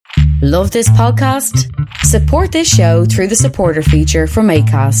Love this podcast? Support this show through the supporter feature from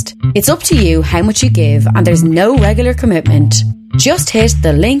Acast. It's up to you how much you give and there's no regular commitment. Just hit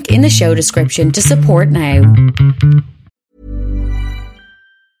the link in the show description to support now.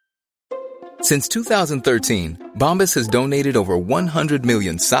 Since 2013, Bombas has donated over 100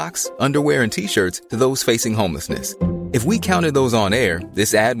 million socks, underwear, and T-shirts to those facing homelessness. If we counted those on air,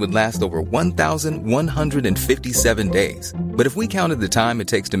 this ad would last over 1,157 days. But if we counted the time it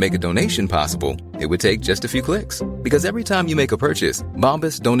takes to make a donation possible, it would take just a few clicks. Because every time you make a purchase,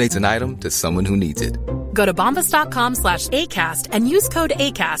 Bombas donates an item to someone who needs it. Go to bombas.com/ACAST and use code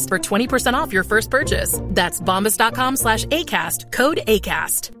ACAST for 20% off your first purchase. That's bombas.com/ACAST, code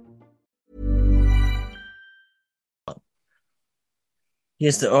ACAST. He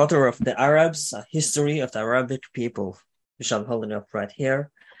is the author of The Arabs, A History of the Arabic People, which I'm holding up right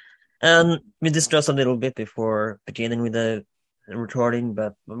here. And we discussed a little bit before beginning with the recording,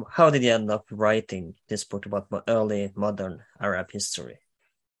 but how did you end up writing this book about early modern Arab history?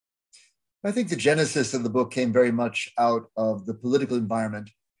 I think the genesis of the book came very much out of the political environment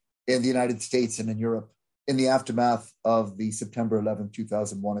in the United States and in Europe in the aftermath of the September 11,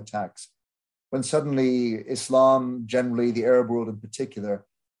 2001 attacks, when suddenly Islam, generally the Arab world in particular,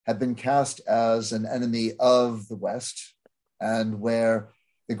 had been cast as an enemy of the West, and where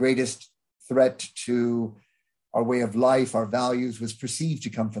the greatest threat to our way of life, our values, was perceived to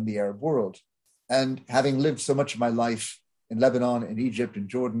come from the Arab world. And having lived so much of my life in Lebanon, in Egypt, in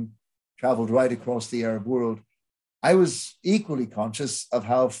Jordan, traveled right across the Arab world, I was equally conscious of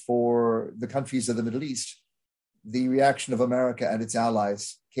how for the countries of the Middle East, the reaction of America and its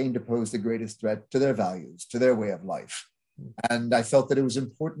allies came to pose the greatest threat to their values, to their way of life. And I felt that it was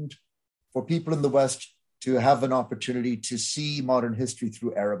important for people in the West to have an opportunity to see modern history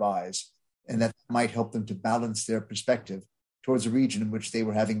through Arab eyes, and that might help them to balance their perspective towards a region in which they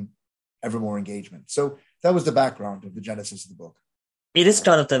were having ever more engagement. So that was the background of the genesis of the book. It is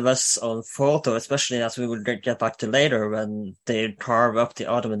kind of the West's own fault, especially as we will get back to later when they carve up the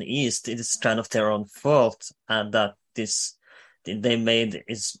Ottoman East. It is kind of their own fault, and that they made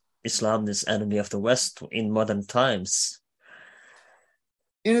Islam this enemy of the West in modern times.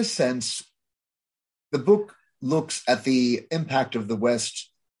 In a sense, the book looks at the impact of the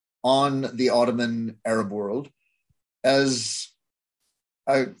West on the Ottoman Arab world as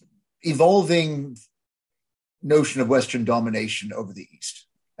an evolving notion of Western domination over the East.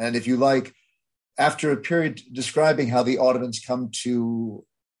 And if you like, after a period describing how the Ottomans come to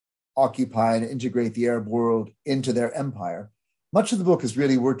occupy and integrate the Arab world into their empire, much of the book is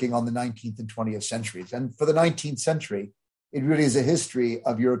really working on the 19th and 20th centuries. And for the 19th century, it really is a history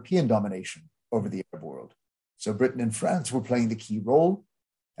of European domination over the Arab world. So Britain and France were playing the key role.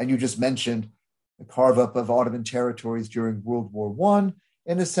 And you just mentioned the carve-up of Ottoman territories during World War I.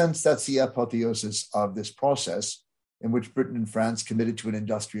 In a sense, that's the apotheosis of this process in which Britain and France committed to an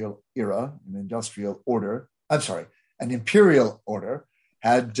industrial era, an imperial order,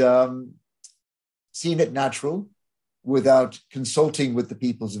 had seen it natural, without consulting with the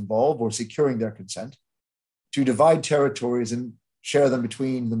peoples involved or securing their consent, to divide territories and share them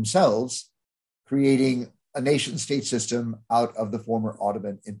between themselves, creating a nation-state system out of the former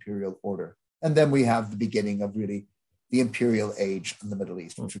Ottoman imperial order. And then we have the beginning of really the imperial age in the Middle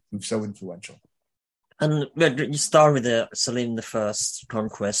East, which was so influential. And you start with the Selim I's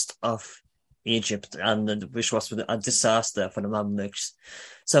conquest of Egypt, and which was a disaster for the Mamluks.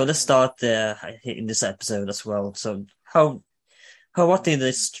 So let's start there in this episode as well. So what did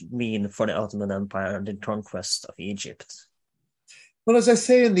this mean for the Ottoman Empire and the conquest of Egypt? Well, as I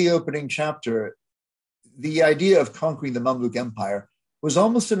say in the opening chapter, the idea of conquering the Mamluk Empire was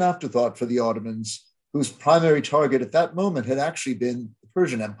almost an afterthought for the Ottomans, whose primary target at that moment had actually been the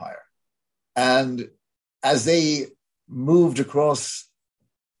Persian Empire. And as they moved across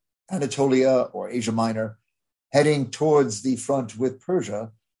Anatolia or Asia Minor, heading towards the front with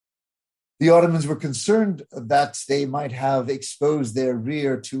Persia, the Ottomans were concerned that they might have exposed their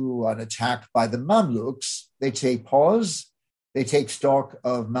rear to an attack by the Mamluks. They take pause, they take stock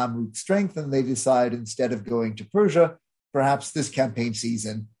of Mamluk strength, and they decide, instead of going to Persia, perhaps this campaign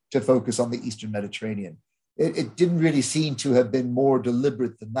season, to focus on the Eastern Mediterranean. It didn't really seem to have been more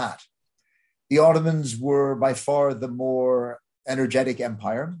deliberate than that. The Ottomans were by far the more energetic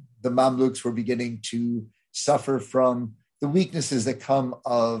empire. The Mamluks were beginning to suffer from the weaknesses that come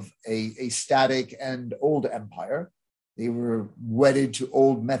of a static and old empire. They were wedded to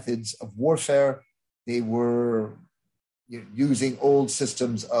old methods of warfare. They were using old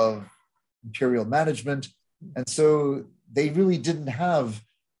systems of imperial management. And so they really didn't have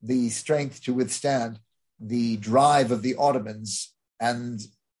the strength to withstand the drive of the Ottomans and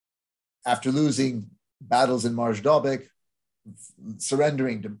after losing battles in Marj Dobek,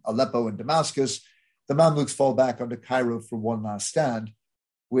 surrendering to Aleppo and Damascus, the Mamluks fall back onto Cairo for one last stand,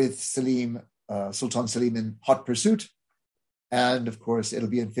 with Sultan Selim in hot pursuit. And of course, it'll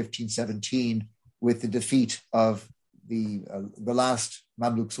be in 1517 with the defeat of the last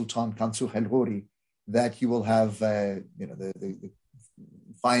Mamluk Sultan Kansuh el-Hori that you will have the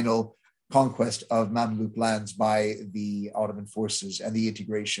final conquest of Mamluk lands by the Ottoman forces and the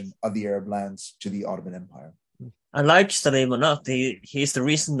integration of the Arab lands to the Ottoman Empire. And like Selim or not, he's the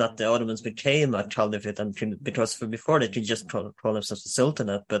reason that the Ottomans became a caliphate, and because before they could just call themselves a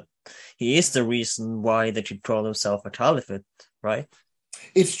sultanate, but he is the reason why they could call themselves a caliphate, right?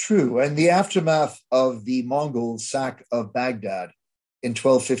 It's true. And the aftermath of the Mongol sack of Baghdad in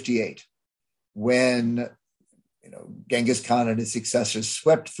 1258, when Genghis Khan and his successors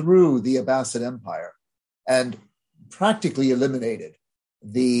swept through the Abbasid Empire and practically eliminated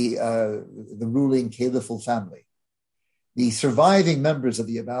the ruling caliphal family. The surviving members of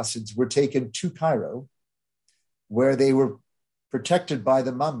the Abbasids were taken to Cairo, where they were protected by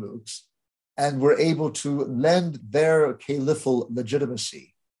the Mamluks and were able to lend their caliphal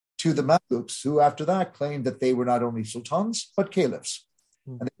legitimacy to the Mamluks, who after that claimed that they were not only sultans, but caliphs.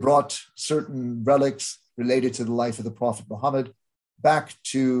 And they brought certain relics related to the life of the Prophet Muhammad back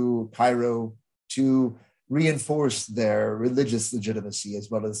to Cairo to reinforce their religious legitimacy as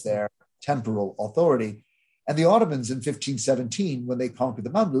well as their temporal authority. And the Ottomans in 1517, when they conquer the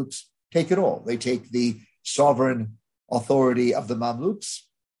Mamluks, take it all. They take the sovereign authority of the Mamluks,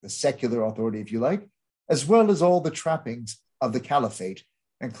 the secular authority, if you like, as well as all the trappings of the caliphate,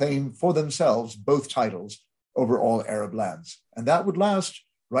 and claim for themselves both titles over all Arab lands. And that would last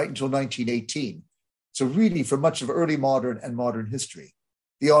right until 1918. So really, for much of early modern and modern history,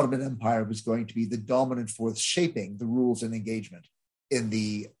 the Ottoman Empire was going to be the dominant force shaping the rules and engagement in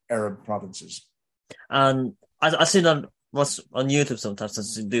the Arab provinces. And I see that was on YouTube sometimes,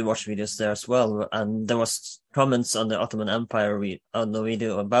 as you do watch videos there as well, and there was comments on the Ottoman Empire on the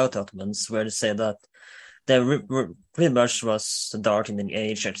video about Ottomans where they say that they pretty much was the darkening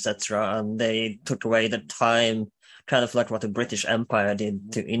age, etc., and they took away the time, kind of like what the British Empire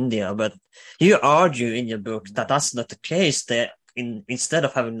did to India. But you argue in your book that that's not the case. Instead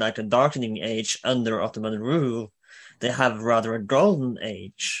of having like a darkening age under Ottoman rule, they have rather a golden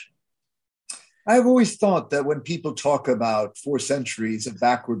age. I've always thought that when people talk about 4 centuries of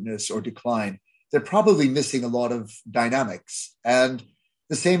backwardness or decline, they're probably missing a lot of dynamics. And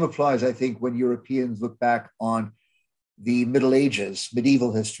the same applies, I think, when Europeans look back on the Middle Ages,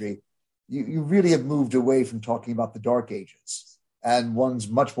 medieval history. You really have moved away from talking about the Dark Ages. And one's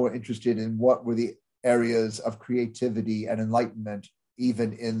much more interested in what were the areas of creativity and enlightenment,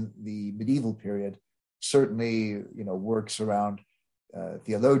 even in the medieval period. Certainly, works around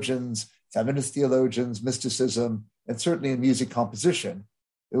theologians, feminist theologians, mysticism, and certainly in music composition.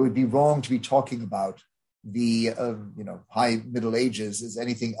 It would be wrong to be talking about the high Middle Ages as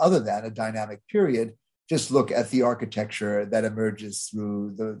anything other than a dynamic period. Just look at the architecture that emerges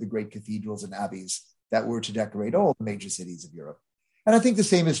through the great cathedrals and abbeys that were to decorate all the major cities of Europe. And I think the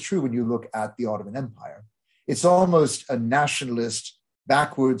same is true when you look at the Ottoman Empire. It's almost a nationalist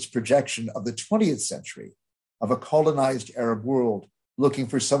backwards projection of the 20th century, of a colonized Arab world looking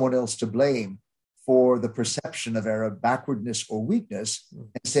for someone else to blame for the perception of Arab backwardness or weakness, and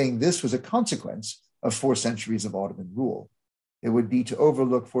saying this was a consequence of 4 centuries of Ottoman rule. It would be to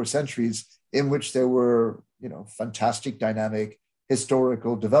overlook 4 centuries in which there were, fantastic dynamic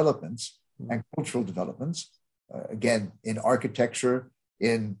historical developments and cultural developments, again, in architecture,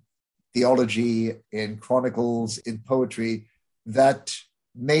 in theology, in chronicles, in poetry, that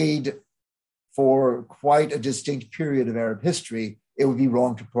made for quite a distinct period of Arab history. It would be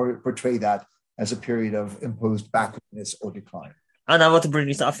wrong to portray that as a period of imposed backwardness or decline. And I want to bring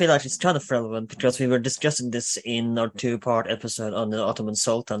this, I feel like it's kind of relevant because we were discussing this in our 2-part episode on the Ottoman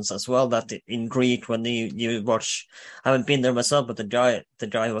Sultans as well, that in Greek, when you watch, I haven't been there myself, but the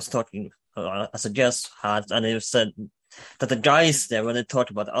guy was talking as a guest and he said that the guys there, when they talked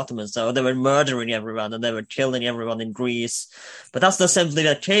about the Ottomans, so they were murdering everyone and they were killing everyone in Greece. But that's not simply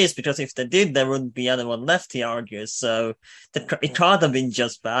the case, because if they did, there wouldn't be anyone left, he argues. So it can't have been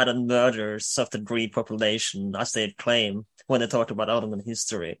just bad and murders of the Greek population, as they claim when they talk about Ottoman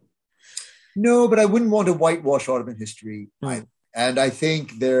history. No, but I wouldn't want to whitewash Ottoman history. And I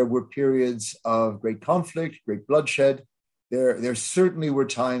think there were periods of great conflict, great bloodshed. There certainly were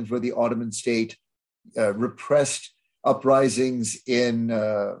times where the Ottoman state repressed uprisings in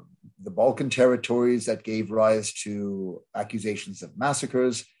the Balkan territories that gave rise to accusations of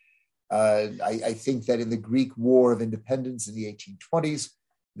massacres. I think that in the Greek War of Independence in the 1820s,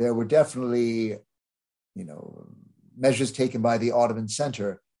 there were definitely, measures taken by the Ottoman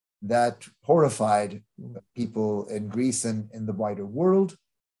center that horrified people in Greece and in the wider world.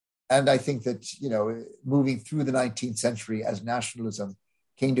 And I think that, moving through the 19th century as nationalism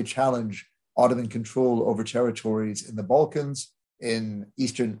came to challenge Ottoman control over territories in the Balkans, in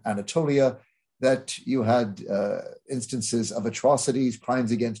Eastern Anatolia, that you had instances of atrocities,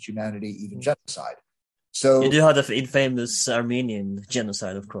 crimes against humanity, even genocide. So you do have the infamous Armenian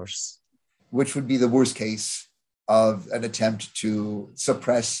genocide, of course, which would be the worst case of an attempt to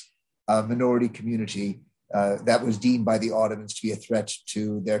suppress a minority community that was deemed by the Ottomans to be a threat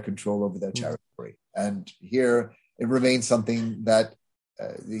to their control over their territory. And here it remains something that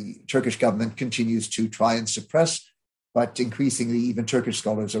the Turkish government continues to try and suppress, but increasingly even Turkish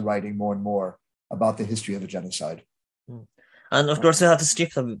scholars are writing more and more about the history of the genocide. And of course, you have to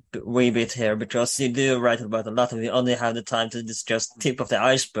skip a wee bit here because you do write about a lot, and we only have the time to discuss the tip of the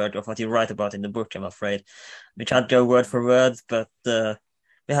iceberg of what you write about in the book, I'm afraid. We can't go word for word, but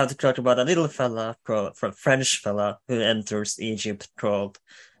we have to talk about a little French fella who enters Egypt called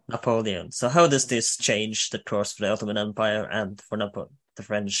Napoleon. So how does this change the course for the Ottoman Empire and for the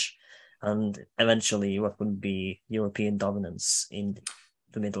French, and eventually what would be European dominance in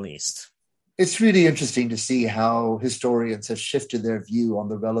the Middle East? It's really interesting to see how historians have shifted their view on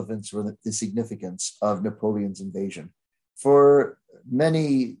the relevance or the significance of Napoleon's invasion. For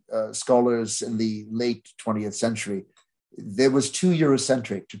many scholars in the late 20th century, there was too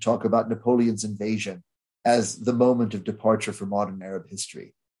Eurocentric to talk about Napoleon's invasion as the moment of departure for modern Arab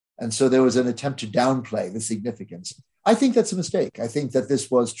history. And so there was an attempt to downplay the significance. I think that's a mistake. I think that this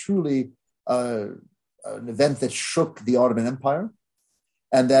was truly an event that shook the Ottoman Empire,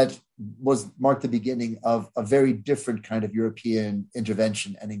 and that marked the beginning of a very different kind of European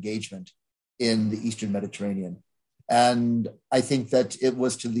intervention and engagement in the Eastern Mediterranean. And I think that it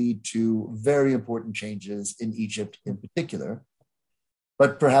was to lead to very important changes in Egypt in particular.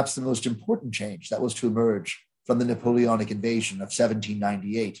 But perhaps the most important change that was to emerge from the Napoleonic invasion of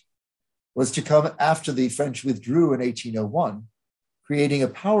 1798 was to come after the French withdrew in 1801, creating a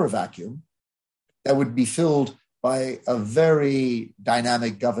power vacuum that would be filled by a very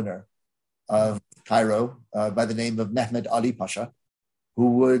dynamic governor of Cairo by the name of Mehmed Ali Pasha,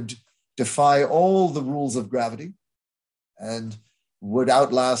 who would defy all the rules of gravity and would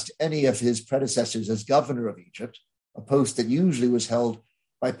outlast any of his predecessors as governor of Egypt, a post that usually was held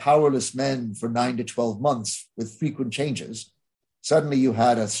by powerless men for 9 to 12 months with frequent changes. Suddenly you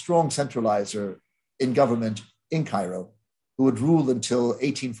had a strong centralizer in government in Cairo who would rule until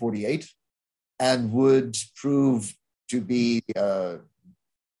 1848 and would prove to be a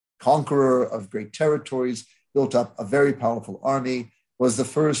conqueror of great territories, built up a very powerful army, was the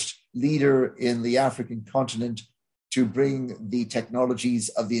first leader in the African continent to bring the technologies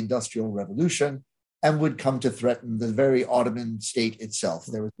of the Industrial Revolution, and would come to threaten the very Ottoman state itself.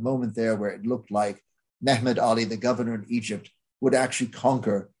 There was a moment there where it looked like Mehmed Ali, the governor in Egypt, would actually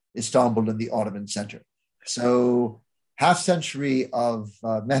conquer Istanbul in the Ottoman center. So half century of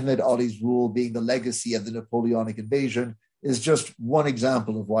Mehmed Ali's rule being the legacy of the Napoleonic invasion is just one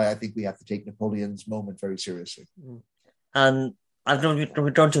example of why I think we have to take Napoleon's moment very seriously. And I'm going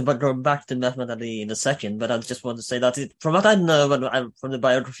to go back to Mehmed Ali in a second, but I just want to say that from what I know from the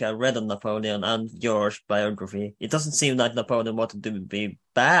biography I read on Napoleon and your biography, it doesn't seem like Napoleon wanted to be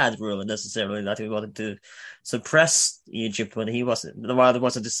bad ruler necessarily, that he wanted to suppress Egypt while it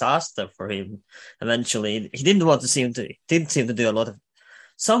was a disaster for him. Eventually, he didn't seem to do a lot of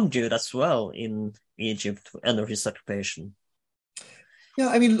some good as well in Egypt under his occupation. Yeah,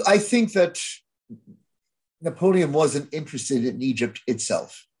 I mean, I think that Napoleon wasn't interested in Egypt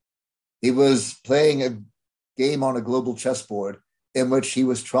itself. He was playing a game on a global chessboard in which he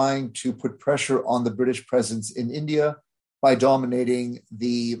was trying to put pressure on the British presence in India by dominating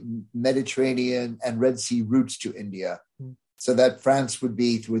the Mediterranean and Red Sea routes to India, so that France would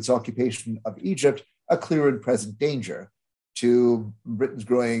be, through its occupation of Egypt, a clear and present danger to Britain's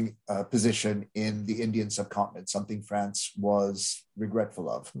growing position in the Indian subcontinent, something France was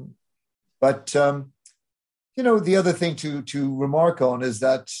regretful of. But the other thing to remark on is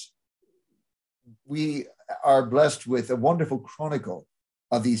that we are blessed with a wonderful chronicle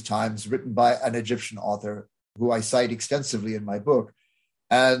of these times written by an Egyptian author who I cite extensively in my book.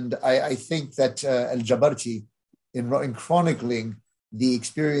 And I think that Al-Jabarti, in chronicling the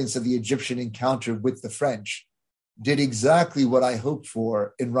experience of the Egyptian encounter with the French, did exactly what I hoped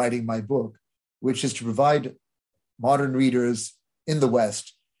for in writing my book, which is to provide modern readers in the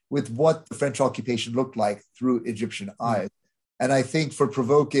West with what the French occupation looked like through Egyptian eyes. And I think for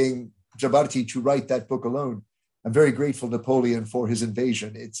provoking Jabarti to write that book alone I'm very grateful to Napoleon for his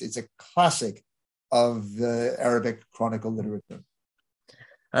invasion. It's a classic of the Arabic chronicle literature.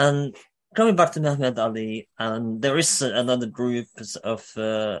 And coming back to Muhammad Ali, and there is another group of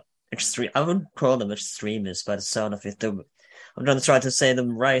I wouldn't call them extremists by the sound of it. I'm going to try to say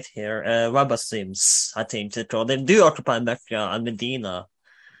them right here. Wahabisms, I think they call. They do occupy Mecca and Medina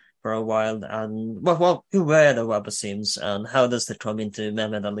for a while. And who were the Wahabisms, and how does they come into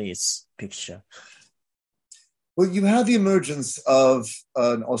Muhammad Ali's picture? Well, you have the emergence of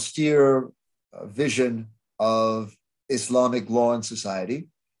an austere vision of Islamic law and society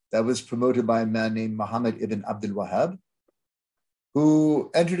that was promoted by a man named Muhammad ibn Abdul Wahhab, who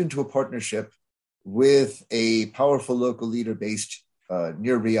entered into a partnership with a powerful local leader based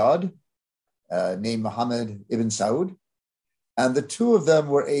near Riyadh named Muhammad ibn Saud. And the two of them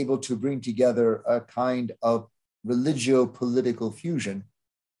were able to bring together a kind of religio-political fusion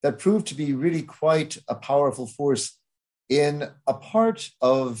that proved to be really quite a powerful force in a part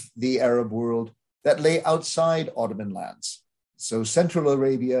of the Arab world that lay outside Ottoman lands. So Central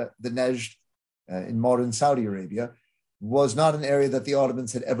Arabia, the Najd, in modern Saudi Arabia, was not an area that the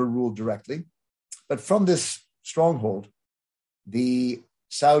Ottomans had ever ruled directly. But from this stronghold, the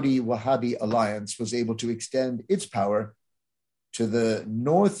Saudi Wahhabi alliance was able to extend its power to the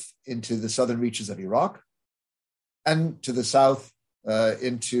north into the southern reaches of Iraq, and to the south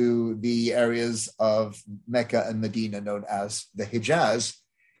into the areas of Mecca and Medina known as the Hijaz,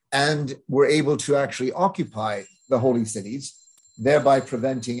 and were able to actually occupy the holy cities, thereby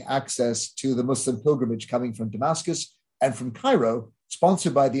preventing access to the Muslim pilgrimage coming from Damascus and from Cairo,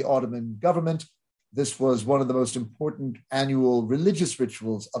 sponsored by the Ottoman government. This was one of the most important annual religious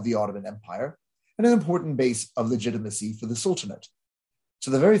rituals of the Ottoman Empire and an important base of legitimacy for the Sultanate. So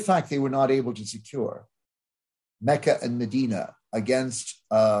the very fact they were not able to secure Mecca and Medina against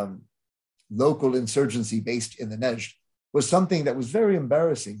local insurgency based in the Najd was something that was very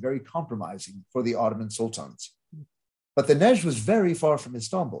embarrassing, very compromising for the Ottoman sultans. But the Najd was very far from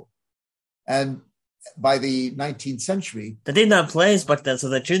Istanbul. And by the 19th century... They didn't have planes back then, so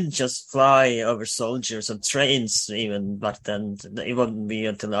they couldn't just fly over soldiers or trains even back then. It wouldn't be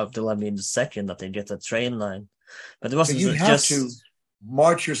until Abdulhamid II that they get a train line. But it wasn't you have to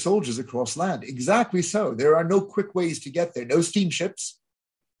march your soldiers across land. Exactly so. There are no quick ways to get there. No steamships,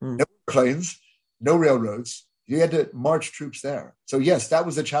 no planes, no railroads. You had to march troops there. So yes, that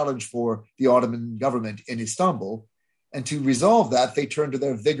was a challenge for the Ottoman government in Istanbul. And to resolve that, they turned to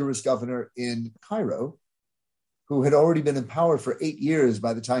their vigorous governor in Cairo, who had already been in power for 8 years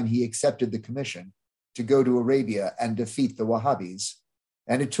by the time he accepted the commission to go to Arabia and defeat the Wahhabis.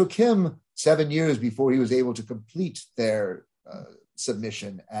 And it took him 7 years before he was able to complete their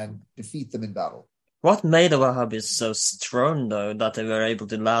submission and defeat them in battle. What made the Wahhabis so strong, though, that they were able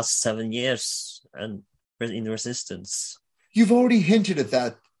to last 7 years and in resistance? You've already hinted at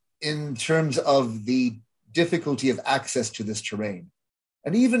that in terms of the difficulty of access to this terrain.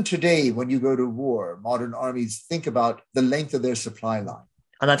 And even today, when you go to war, modern armies think about the length of their supply line.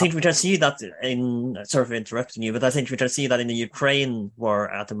 And I think we can see that sorry for interrupting you, but I think we can see that in the Ukraine war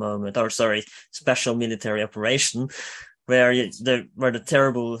at the moment, special military operation, where the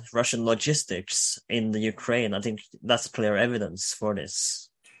terrible Russian logistics in the Ukraine. I think that's clear evidence for this.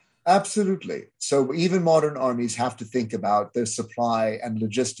 Absolutely. So even modern armies have to think about their supply and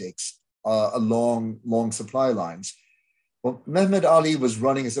logistics along long supply lines. Well, Muhammad Ali was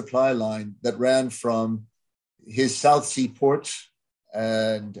running a supply line that ran from his South Sea port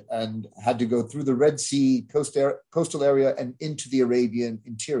and had to go through the Red Sea coastal area and into the Arabian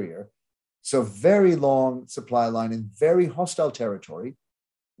interior. So very long supply line in very hostile territory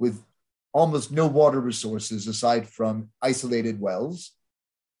with almost no water resources aside from isolated wells,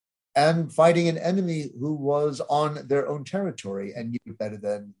 and fighting an enemy who was on their own territory and knew better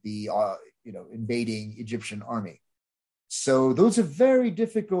than the invading Egyptian army. So those are very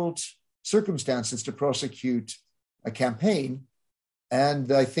difficult circumstances to prosecute a campaign.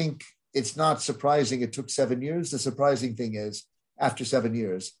 And I think it's not surprising it took 7 years. The surprising thing is, after 7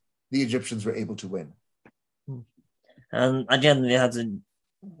 years, the Egyptians were able to win. And again, we had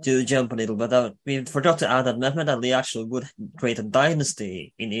to jump a little bit. We forgot to add that Muhammad Ali actually would create a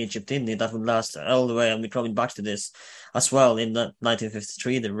dynasty in Egypt, didn't he? That would last all the way, and we're coming back to this as well in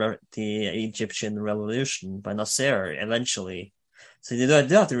 1953, the Egyptian Revolution by Nasser eventually. So you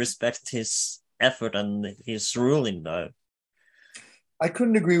do have to respect his effort and his ruling, though. I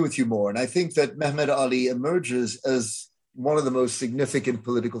couldn't agree with you more. And I think that Muhammad Ali emerges as one of the most significant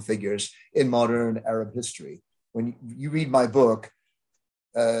political figures in modern Arab history. When you read my book,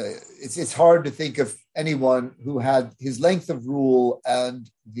 it's hard to think of anyone who had his length of rule and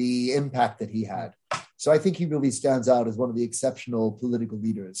the impact that he had. So I think he really stands out as one of the exceptional political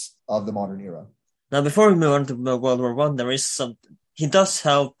leaders of the modern era. Now, before we move on to World War One, there is some. He does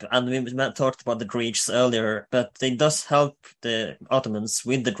help, and we talked about the Greeks earlier, but he does help the Ottomans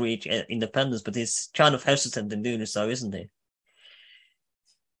with the Greek independence, but he's kind of hesitant in doing so, isn't he?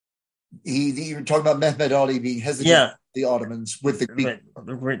 You're talking about Mehmed Ali being hesitant the Ottomans with the Greek.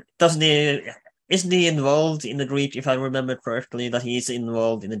 Isn't he involved in the Greek, if I remember correctly, that he is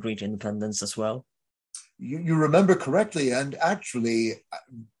involved in the Greek independence as well? You remember correctly, and actually,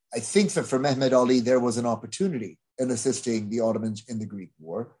 I think that for Mehmed Ali, there was an opportunity in assisting the Ottomans in the Greek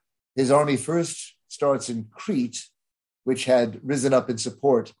War. His army first starts in Crete, which had risen up in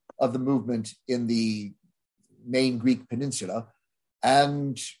support of the movement in the main Greek peninsula,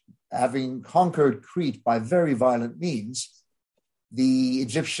 and having conquered Crete by very violent means, the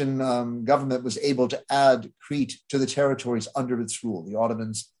Egyptian government was able to add Crete to the territories under its rule. The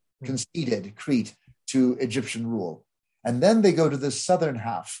Ottomans conceded Crete to Egyptian rule. And then they go to the southern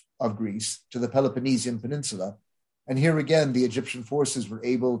half of Greece, to the Peloponnesian Peninsula. And here again, the Egyptian forces were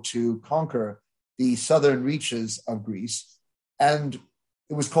able to conquer the southern reaches of Greece. And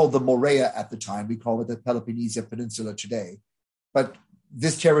it was called the Morea at the time. We call it the Peloponnesian Peninsula today. But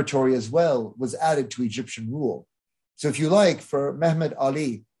this territory as well was added to Egyptian rule. So if you like, for Mehmed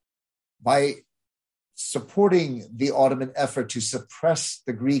Ali, by supporting the Ottoman effort to suppress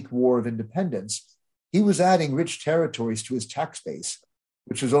the Greek War of Independence, he was adding rich territories to his tax base,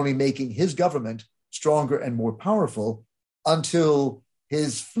 which was only making his government stronger and more powerful until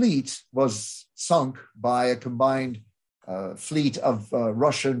his fleet was sunk by a combined fleet of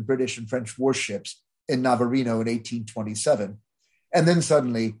Russian, British, and French warships in Navarino in 1827. And then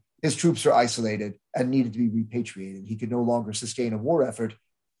suddenly his troops are isolated and needed to be repatriated. He could no longer sustain a war effort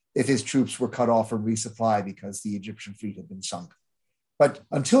if his troops were cut off from resupply because the Egyptian fleet had been sunk. But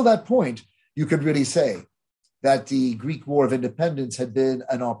until that point, you could really say that the Greek War of Independence had been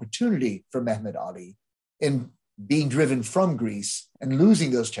an opportunity for Mehmed Ali in being driven from Greece and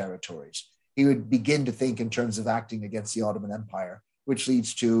losing those territories. He would begin to think in terms of acting against the Ottoman Empire, which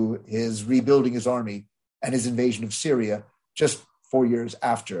leads to his rebuilding his army and his invasion of Syria just 4 years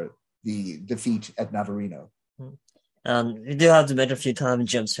after the defeat at Navarino. You do have to make a few time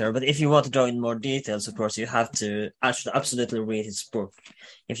jumps here, but if you want to go in more details, of course, you have to actually absolutely read his book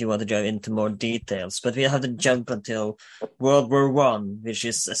if you want to go into more details. But we have to jump until World War One, which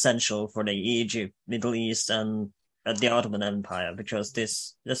is essential for the Egypt, Middle East, and the Ottoman Empire, because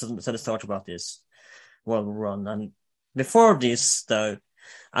let's talk about this World War One. And before this, though,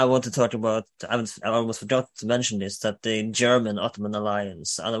 I want to talk about, I almost forgot to mention this, that the German-Ottoman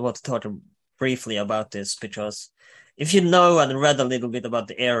alliance, and I want to talk briefly about this because if you know and read a little bit about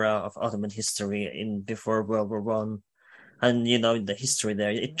the era of Ottoman history before World War One, and you know the history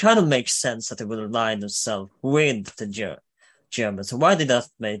there, it kind of makes sense that they would align themselves with the Germans. So why did that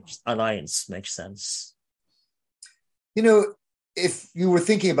alliance make sense? You know, if you were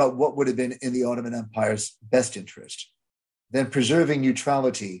thinking about what would have been in the Ottoman Empire's best interest, then preserving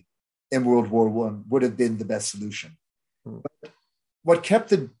neutrality in World War One would have been the best solution. But what kept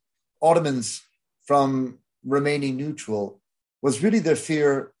the Ottomans from remaining neutral was really their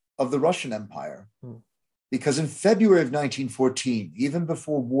fear of the Russian Empire. Because in February of 1914, even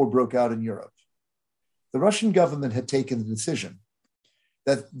before war broke out in Europe, the Russian government had taken the decision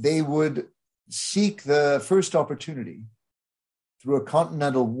that they would seek the first opportunity through a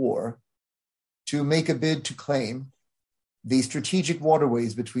continental war to make a bid to claim the strategic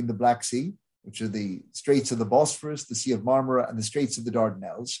waterways between the Black Sea, which are the Straits of the Bosphorus, the Sea of Marmara, and the Straits of the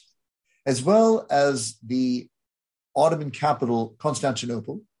Dardanelles, as well as the Ottoman capital,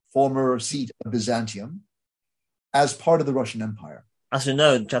 Constantinople, former seat of Byzantium, as part of the Russian Empire. As you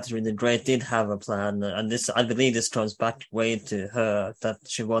know, Catherine the Great did have a plan, and I believe this comes back way to her, that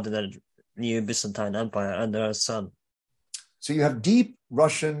she wanted a new Byzantine Empire under her son. So you have deep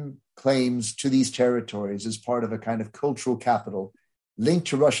Russian claims to these territories as part of a kind of cultural capital linked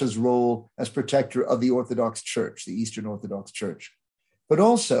to Russia's role as protector of the Orthodox Church, the Eastern Orthodox Church. But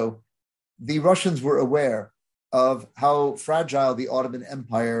also, the Russians were aware of how fragile the Ottoman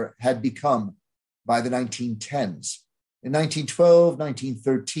Empire had become by the 1910s. In 1912,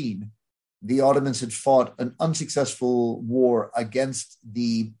 1913, the Ottomans had fought an unsuccessful war against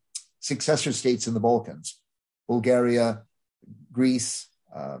the successor states in the Balkans, Bulgaria, Greece,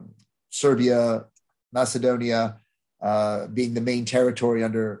 Serbia, Macedonia, being the main territory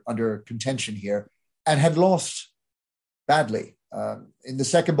under contention here, and had lost badly. In the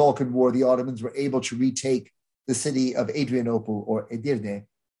Second Balkan War, the Ottomans were able to retake the city of Adrianople or Edirne.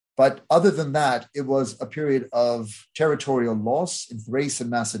 But other than that, it was a period of territorial loss in Thrace and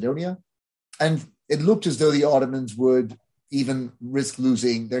Macedonia, And it looked as though the Ottomans would even risk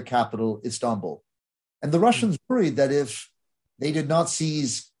losing their capital, Istanbul. And the Russians worried that if they did not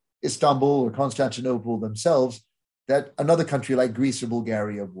seize Istanbul or Constantinople themselves, that another country like Greece or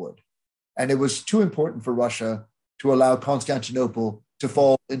Bulgaria would. And it was too important for Russia to allow Constantinople to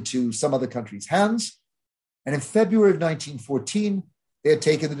fall into some other country's hands. And in February of 1914, they had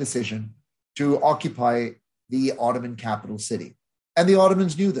taken the decision to occupy the Ottoman capital city. And the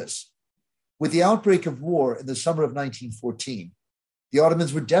Ottomans knew this. With the outbreak of war in the summer of 1914, the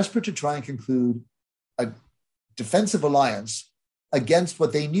Ottomans were desperate to try and conclude a defensive alliance against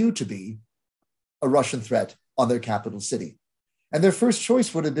what they knew to be a Russian threat on their capital city. And their first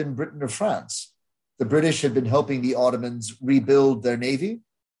choice would have been Britain or France. The British had been helping the Ottomans rebuild their navy.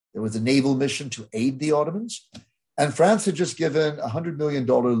 There was a naval mission to aid the Ottomans. And France had just given a $100 million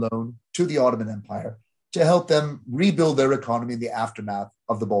loan to the Ottoman Empire to help them rebuild their economy in the aftermath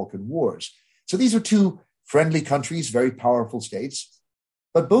of the Balkan Wars. So these were two friendly countries, very powerful states,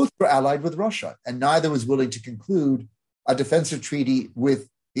 but both were allied with Russia, and neither was willing to conclude a defensive treaty with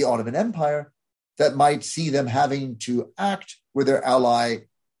the Ottoman Empire that might see them having to act with their ally,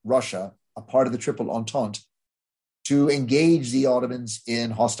 Russia, a part of the Triple Entente, to engage the Ottomans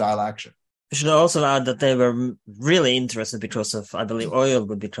in hostile action. We should also add that they were really interested because of, I believe, oil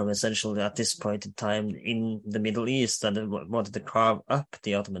would become essential at this point in time in the Middle East, and they wanted to carve up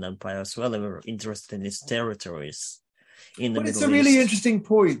the Ottoman Empire as well. They were interested in its territories in the Middle East. But it's a really interesting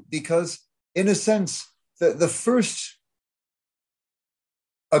point because, in a sense, the first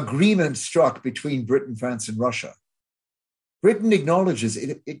agreement struck between Britain, France, and Russia, Britain acknowledges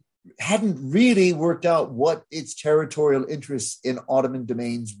it hadn't really worked out what its territorial interests in Ottoman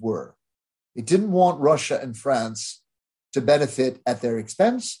domains were. It didn't want Russia and France to benefit at their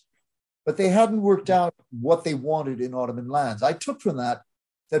expense, but they hadn't worked out what they wanted in Ottoman lands. I took from that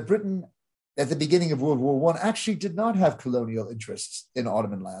Britain, at the beginning of World War I, actually did not have colonial interests in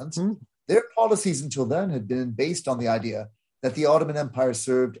Ottoman lands. Their policies until then had been based on the idea that the Ottoman Empire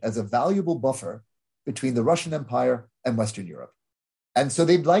served as a valuable buffer between the Russian Empire and Western Europe. And so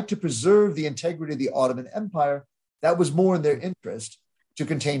they'd like to preserve the integrity of the Ottoman Empire. That was more in their interest to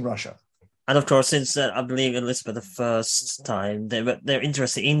contain Russia. And of course, since I believe Elizabeth I's time, their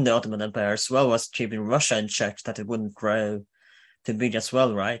interest in the Ottoman Empire as well was keeping Russia in check, that it wouldn't grow too big as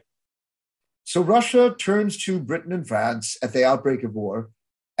well, right? So Russia turns to Britain and France at the outbreak of war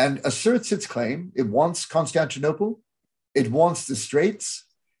and asserts its claim. It wants Constantinople, it wants the Straits,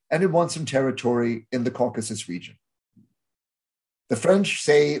 and it wants some territory in the Caucasus region. The French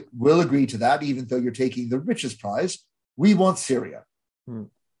say, we'll agree to that, even though you're taking the richest prize. We want Syria.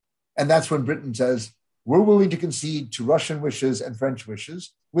 And that's when Britain says, we're willing to concede to Russian wishes and French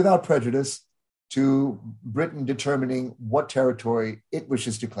wishes without prejudice to Britain determining what territory it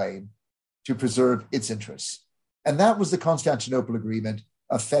wishes to claim to preserve its interests. And that was the Constantinople Agreement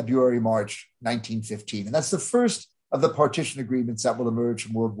of February-March 1915. And that's the first of the partition agreements that will emerge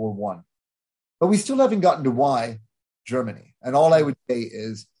from World War I. But we still haven't gotten to why Germany. And all I would say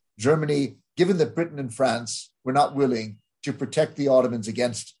is Germany, given that Britain and France were not willing to protect the Ottomans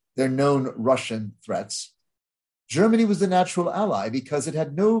against their known Russian threats, Germany was the natural ally because it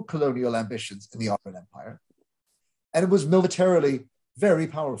had no colonial ambitions in the Ottoman Empire, and it was militarily very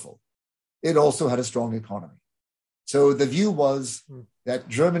powerful. It also had a strong economy. So the view was that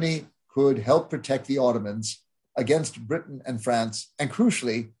Germany could help protect the Ottomans against Britain and France, and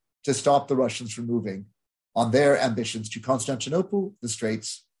crucially, to stop the Russians from moving on their ambitions to Constantinople, the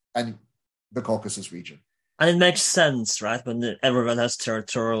Straits, and the Caucasus region. And it makes sense, right? When everyone has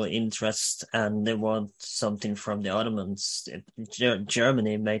territorial interest and they want something from the Ottomans,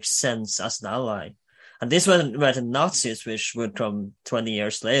 Germany makes sense as an ally. And this was where the Nazis, which would come 20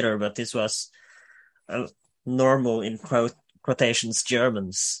 years later, but this was normal, in quotations,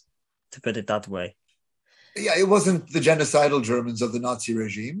 Germans, to put it that way. Yeah, it wasn't the genocidal Germans of the Nazi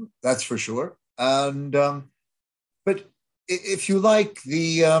regime, that's for sure. And but if you like,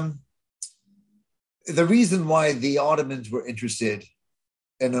 the reason why the Ottomans were interested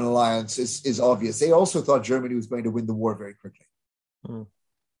in an alliance is obvious. They also thought Germany was going to win the war very quickly.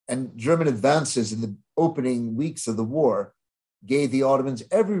 And German advances in the opening weeks of the war gave the Ottomans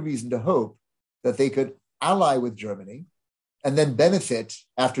every reason to hope that they could ally with Germany and then benefit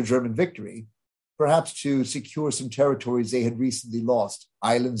after German victory, perhaps to secure some territories they had recently lost,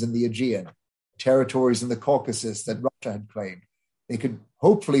 islands in the Aegean, territories in the Caucasus that Russia had claimed. They could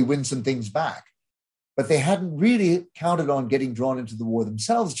hopefully win some things back. But they hadn't really counted on getting drawn into the war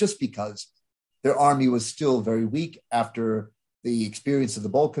themselves, just because their army was still very weak after the experience of the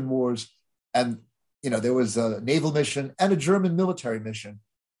Balkan Wars. And, there was a naval mission and a German military mission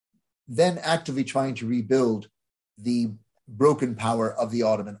then actively trying to rebuild the broken power of the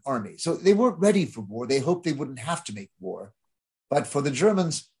Ottoman army. So they weren't ready for war. They hoped they wouldn't have to make war. But for the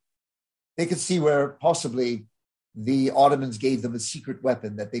Germans, they could see where possibly the Ottomans gave them a secret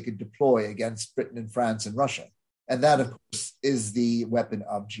weapon that they could deploy against Britain and France and Russia. And that, of course, is the weapon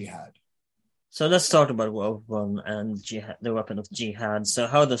of jihad. So let's talk about World War I and jihad, the weapon of jihad. So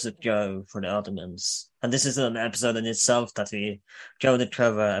how does it go for the Ottomans? And this is an episode in itself that we go to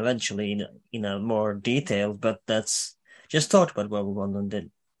cover eventually in more detail, but let's just talk about World War I and the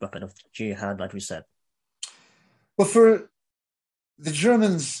weapon of jihad, like we said. Well, for the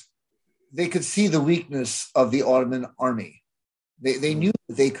Germans, they could see the weakness of the Ottoman army. They knew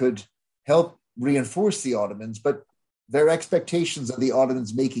that they could help reinforce the Ottomans, but their expectations of the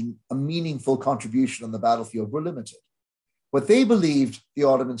Ottomans making a meaningful contribution on the battlefield were limited. What they believed the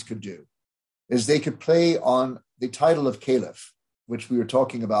Ottomans could do is they could play on the title of Caliph, which we were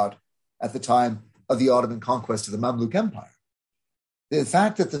talking about at the time of the Ottoman conquest of the Mamluk Empire. The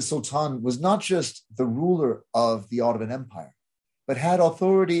fact that the Sultan was not just the ruler of the Ottoman Empire, but had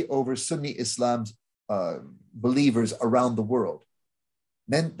authority over Sunni Islam's believers around the world,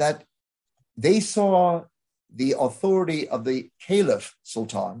 meant that they saw the authority of the Caliph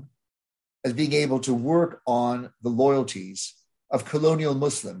Sultan as being able to work on the loyalties of colonial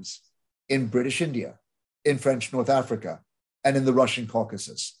Muslims in British India, in French North Africa, and in the Russian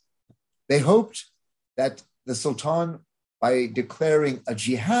Caucasus. They hoped that the Sultan, by declaring a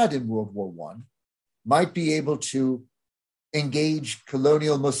jihad in World War I, might be able to engage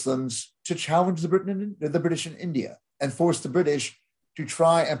colonial Muslims to challenge the British in India and force the British to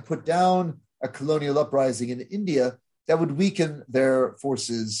try and put down a colonial uprising in India that would weaken their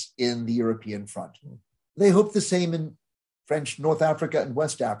forces in the European front. They hoped the same in French North Africa and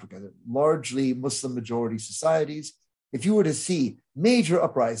West Africa, largely Muslim-majority societies. If you were to see major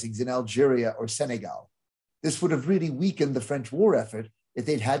uprisings in Algeria or Senegal, this would have really weakened the French war effort if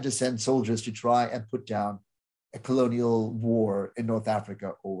they'd had to send soldiers to try and put down a colonial war in North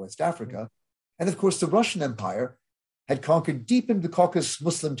Africa or West Africa. And of course, the Russian Empire had conquered deep into the Caucasus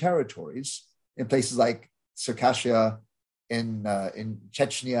Muslim territories in places like Circassia, in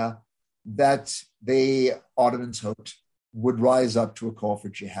Chechnya, that the Ottomans hoped would rise up to a call for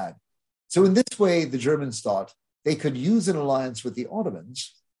jihad. So in this way, the Germans thought they could use an alliance with the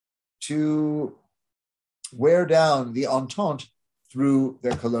Ottomans to wear down the Entente through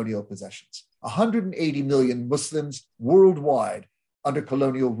their colonial possessions. 180 million Muslims worldwide under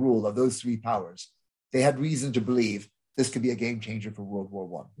colonial rule of those three powers. They had reason to believe this could be a game changer for World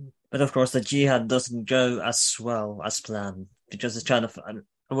War I. But of course, the jihad doesn't go as well as planned because it's kind of,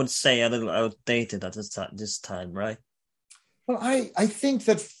 I would say, a little outdated at this time, right? Well, I think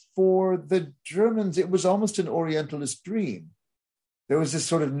that for the Germans, it was almost an Orientalist dream. There was this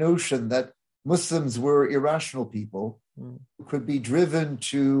sort of notion that Muslims were irrational people who could be driven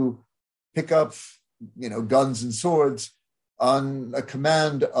to pick up, guns and swords on a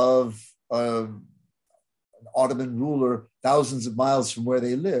command of an Ottoman ruler thousands of miles from where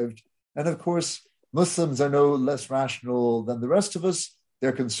they lived. And of course, Muslims are no less rational than the rest of us.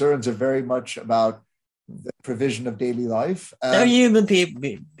 Their concerns are very much about the provision of daily life. They're human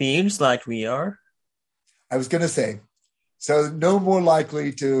beings like we are. I was going to say, so no more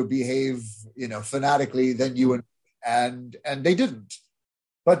likely to behave, fanatically than you and they didn't.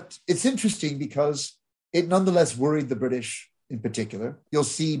 But it's interesting because it nonetheless worried the British in particular. You'll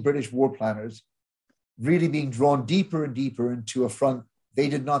see British war planners really being drawn deeper and deeper into a front they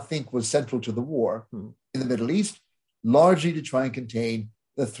did not think was central to the war in the Middle East, largely to try and contain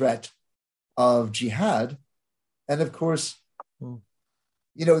the threat of jihad. And of course,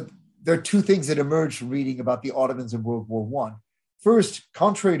 there are two things that emerge from reading about the Ottomans in World War I. First,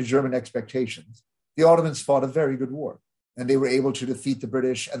 contrary to German expectations, the Ottomans fought a very good war, and they were able to defeat the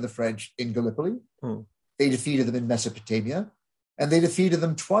British and the French in Gallipoli. They defeated them in Mesopotamia, and they defeated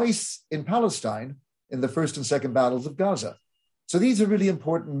them twice in Palestine in the first and second battles of Gaza. So these are really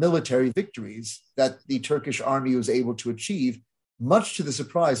important military victories that the Turkish army was able to achieve, much to the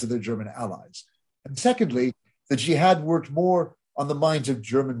surprise of their German allies. And secondly, the jihad worked more on the minds of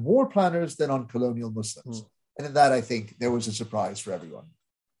German war planners than on colonial Muslims. And in that, I think there was a surprise for everyone.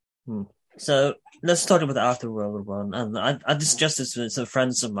 So let's talk about after World War I. And I discussed this with some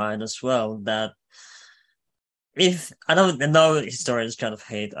friends of mine as well, that I know historians kind of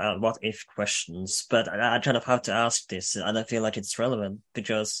hate what if questions, but I kind of have to ask this, and I feel like it's relevant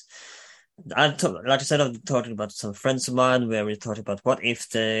because like I said, I'm talking about some friends of mine where we talked about what if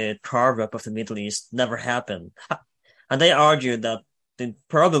the carve-up of the Middle East never happened. And they argued that it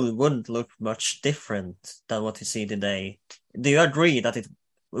probably wouldn't look much different than what we see today. Do you agree that it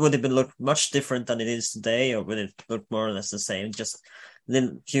would it look much different than it is today, or would it look more or less the same? Just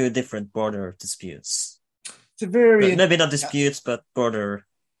few different border disputes. It's a very maybe not disputes, but border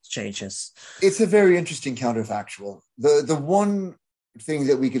changes. It's a very interesting counterfactual. The one thing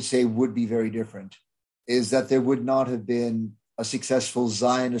that we could say would be very different is that there would not have been a successful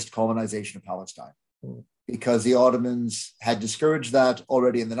Zionist colonization of Palestine, because the Ottomans had discouraged that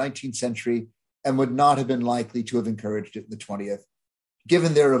already in the 19th century and would not have been likely to have encouraged it in the 20th,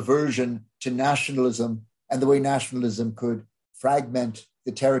 given their aversion to nationalism and the way nationalism could fragment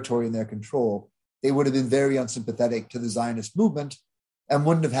the territory in their control. They would have been very unsympathetic to the Zionist movement and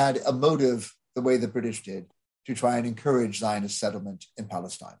wouldn't have had a motive the way the British did to try and encourage Zionist settlement in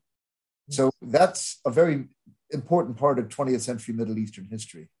Palestine. So that's a very important part of 20th century Middle Eastern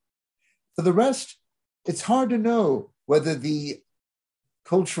history. For the rest, it's hard to know whether the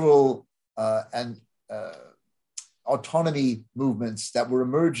cultural and autonomy movements that were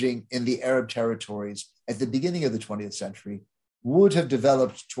emerging in the Arab territories at the beginning of the 20th century would have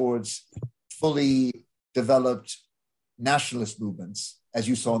developed towards fully developed nationalist movements, as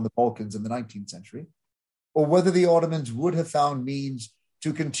you saw in the Balkans in the 19th century, or whether the Ottomans would have found means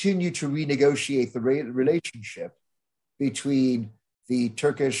to continue to renegotiate the relationship between the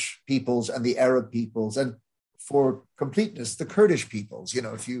Turkish peoples and the Arab peoples, and for completeness, the Kurdish peoples. You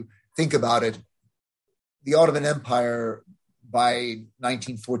know, if you think about it, the Ottoman Empire by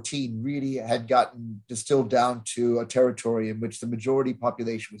 1914 really had gotten distilled down to a territory in which the majority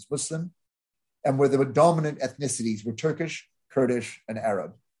population was Muslim, and where the dominant ethnicities were Turkish, Kurdish, and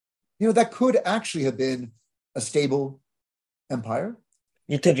Arab. You know, that could actually have been a stable empire.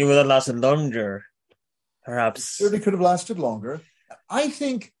 You think it would have lasted longer, perhaps? It certainly could have lasted longer. I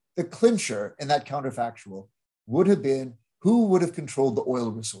think the clincher in that counterfactual would have been who would have controlled the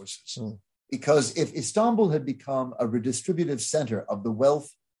oil resources. Because if Istanbul had become a redistributive center of the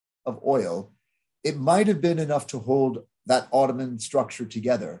wealth of oil, it might have been enough to hold that Ottoman structure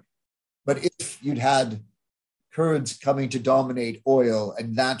together. But if you'd had Kurds coming to dominate oil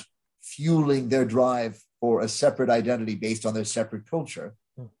and that fueling their drive for a separate identity based on their separate culture,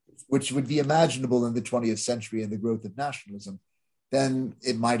 which would be imaginable in the 20th century and the growth of nationalism, then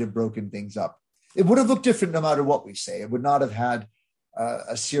it might have broken things up. It would have looked different no matter what we say. It would not have had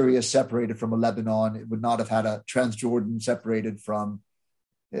a Syria separated from a Lebanon. It would not have had a Transjordan separated from,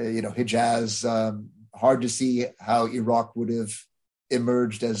 Hijaz. Hard to see how Iraq would have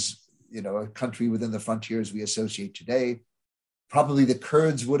emerged as, a country within the frontiers we associate today. Probably the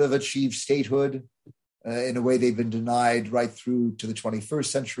Kurds would have achieved statehood in a way they've been denied right through to the 21st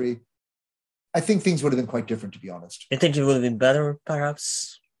century. I think things would have been quite different, to be honest. You think it would have been better,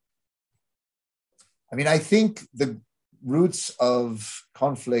 perhaps? I mean, I think the roots of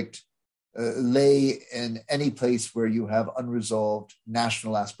conflict lay in any place where you have unresolved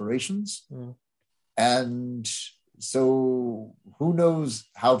national aspirations. And so who knows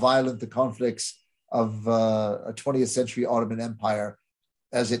how violent the conflicts of a 20th century Ottoman Empire,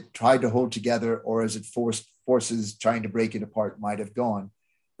 as it tried to hold together or as it forced forces trying to break it apart, might have gone.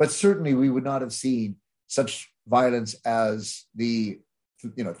 But certainly we would not have seen such violence as the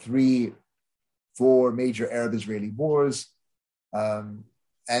 3-4 major Arab-Israeli wars. And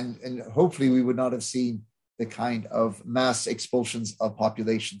hopefully we would not have seen the kind of mass expulsions of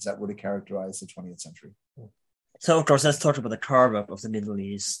populations that would have characterized the 20th century. So, of course, let's talk about the carve-up of the Middle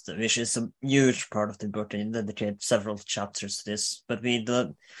East, which is a huge part of the book, and dedicate several chapters to this. But we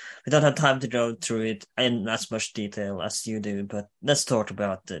don't have time to go through it in as much detail as you do. But let's talk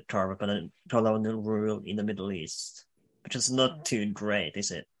about the carve-up and the colonial rule in the Middle East, which is not too great,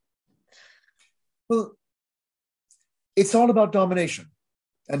 is it? Well, it's all about domination,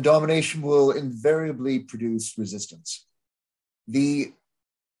 and domination will invariably produce resistance. The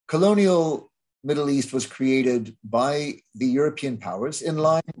colonial Middle East was created by the European powers in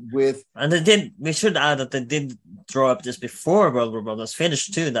line with... And we should add that they did draw up this before World War I was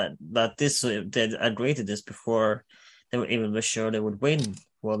finished too, that they agreed to this before they were even sure they would win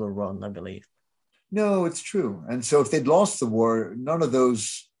World War I believe. No, it's true. And so if they'd lost the war, none of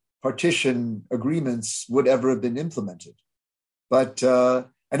those partition agreements would ever have been implemented. But, and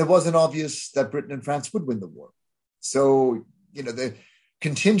it wasn't obvious that Britain and France would win the war. So, the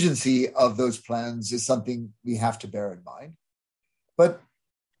contingency of those plans is something we have to bear in mind. But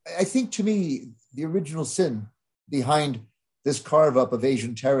I think, to me, the original sin behind this carve-up of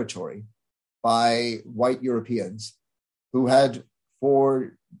Asian territory by white Europeans who had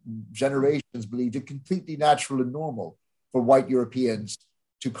for generations believed it completely natural and normal for white Europeans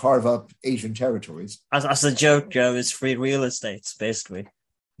to carve up Asian territories. As a joke, it's free real estate, basically.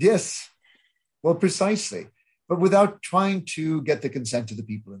 Yes, well, precisely. but without trying to get the consent of the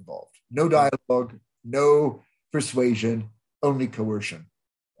people involved. No dialogue, no persuasion, only coercion.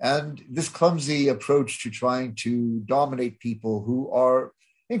 And this clumsy approach to trying to dominate people who are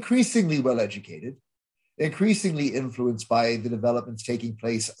increasingly well-educated, increasingly influenced by the developments taking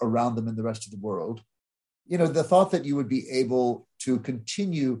place around them in the rest of the world, the thought that you would be able to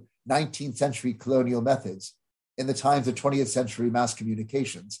continue 19th century colonial methods in the times of 20th century mass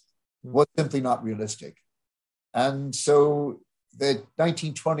communications was simply not realistic. And so the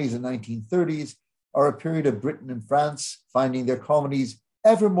 1920s and 1930s are a period of Britain and France finding their colonies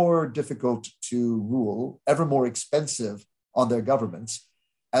ever more difficult to rule, ever more expensive on their governments,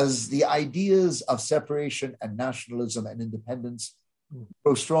 as the ideas of separation and nationalism and independence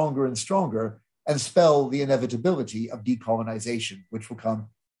grow stronger and stronger and spell the inevitability of decolonization, which will come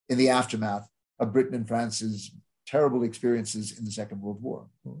in the aftermath of Britain and France's terrible experiences in the Second World War.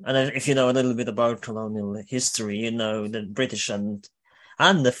 And if you know a little bit about colonial history, you know the British and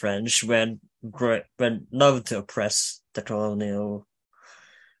the French were known to oppress the colonial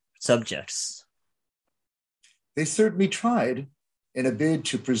subjects. They certainly tried in a bid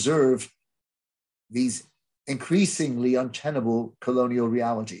to preserve these increasingly untenable colonial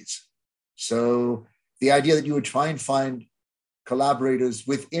realities. So the idea that you would try and find collaborators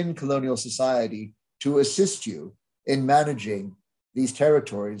within colonial society to assist you in managing these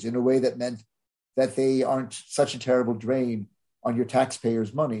territories in a way that meant that they aren't such a terrible drain on your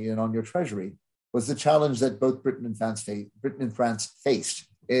taxpayers' money and on your treasury was the challenge that both Britain and France faced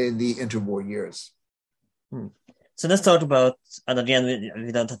in the interwar years. So let's talk about, and again,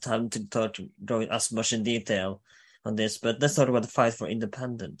 we don't have time to go as much in detail on this, but let's talk about the fight for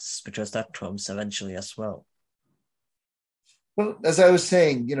independence, because that comes eventually as well. Well, as I was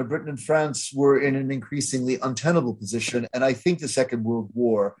saying, Britain and France were in an increasingly untenable position, and I think the Second World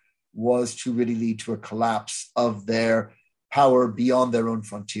War was to really lead to a collapse of their power beyond their own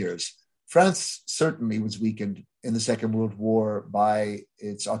frontiers. France certainly was weakened in the Second World War by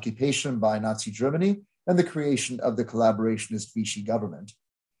its occupation by Nazi Germany and the creation of the collaborationist Vichy government.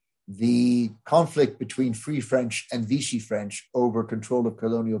 The conflict between Free French and Vichy French over control of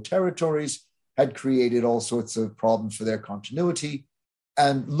colonial territories had created all sorts of problems for their continuity.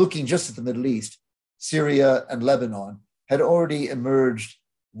 And looking just at the Middle East, Syria and Lebanon had already emerged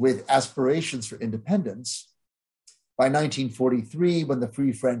with aspirations for independence. By 1943, when the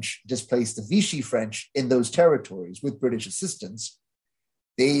Free French displaced the Vichy French in those territories with British assistance,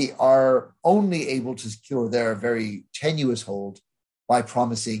 they are only able to secure their very tenuous hold by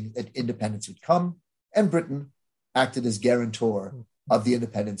promising that independence would come, and Britain acted as guarantor of the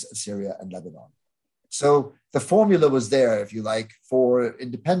independence of Syria and Lebanon. So the formula was there, if you like, for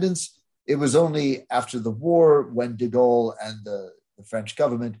independence. It was only after the war when de Gaulle and the French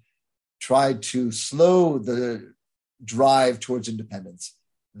government tried to slow the drive towards independence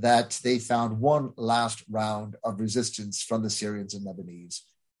that they found one last round of resistance from the Syrians and Lebanese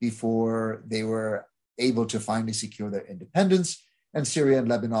before they were able to finally secure their independence. And Syria and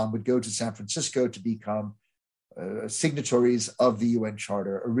Lebanon would go to San Francisco to become signatories of the UN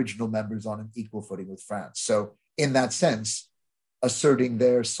Charter, original members on an equal footing with France. So in that sense, asserting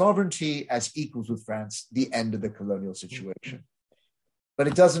their sovereignty as equals with France, the end of the colonial situation. But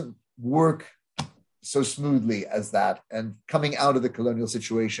it doesn't work so smoothly as that. And coming out of the colonial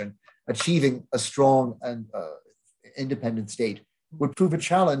situation, achieving a strong and independent state would prove a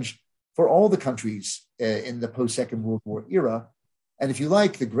challenge for all the countries in the post-Second World War era. And if you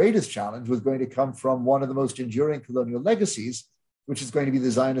like, the greatest challenge was going to come from one of the most enduring colonial legacies, which is going to be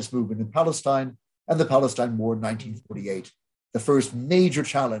the Zionist movement in Palestine and the Palestine War in 1948, the first major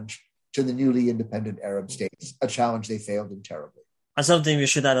challenge to the newly independent Arab states, a challenge they failed in terribly. And something we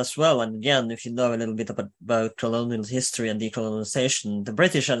should add as well, and again, if you know a little bit about colonial history and decolonization, the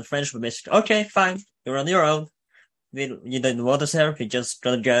British and French were basically, okay, fine, you're on your own. You don't want us here, you're just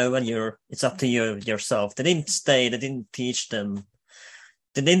going to go and it's up to you yourself. They didn't stay, they didn't teach them.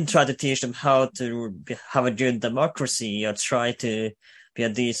 They didn't try to teach them how to have a good democracy or try to be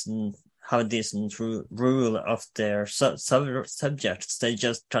have a decent rule of their subjects. They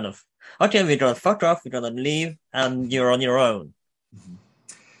just kind of, okay, we're going to fuck off, we're going to leave, and you're on your own. Mm-hmm.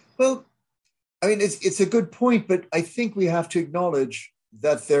 Well, I mean, it's a good point, but I think we have to acknowledge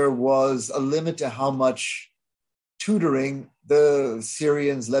that there was a limit to how much tutoring the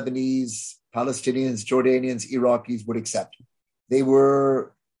Syrians, Lebanese, Palestinians, Jordanians, Iraqis would accept. They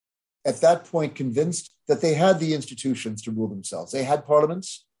were, at that point, convinced that they had the institutions to rule themselves. They had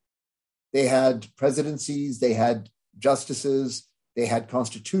parliaments, they had presidencies, they had justices, they had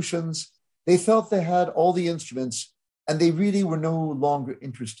constitutions. They felt they had all the instruments, and they really were no longer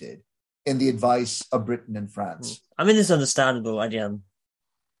interested in the advice of Britain and France. I mean, it's understandable again.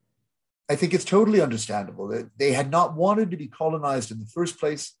 I think it's totally understandable. They had not wanted to be colonized in the first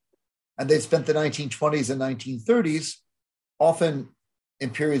place, and they spent the 1920s and 1930s often in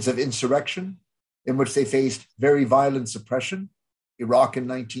periods of insurrection in which they faced very violent suppression. Iraq in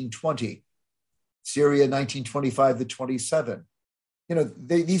 1920, Syria 1925 to 27.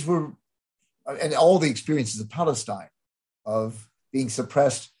 These were, and all the experiences of Palestine, of being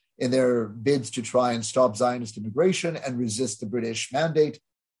suppressed in their bids to try and stop Zionist immigration and resist the British mandate,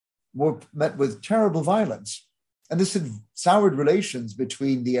 were met with terrible violence. And this had soured relations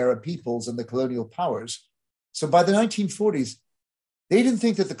between the Arab peoples and the colonial powers. So by the 1940s, they didn't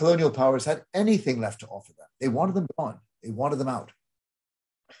think that the colonial powers had anything left to offer them. They wanted them gone. They wanted them out.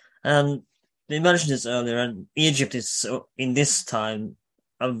 And you mentioned this earlier, and Egypt is, in this time,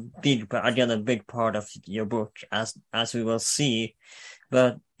 a big part of your book, as we will see.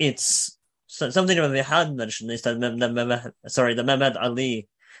 But it's something that we had mentioned is that the Mehmed Ali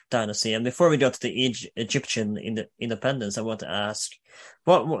dynasty. And before we go to the Egyptian independence, I want to ask,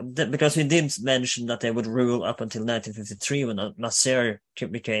 because we did mention that they would rule up until 1953 when Nasser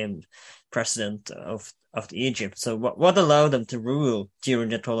became president of Egypt. So what allowed them to rule during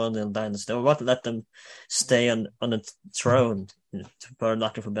the colonial dynasty, or what let them stay on the throne, for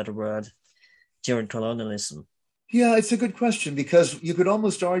lack of a better word, during colonialism? Yeah, it's a good question, because you could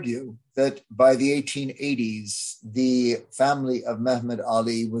almost argue that by the 1880s, the family of Mehmed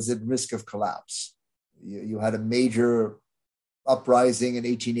Ali was at risk of collapse. You had a major uprising in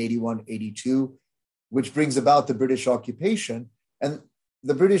 1881-82, which brings about the British occupation. And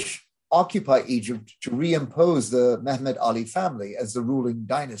the British occupy Egypt to reimpose the Mehmed Ali family as the ruling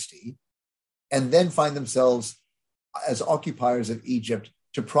dynasty, and then find themselves as occupiers of Egypt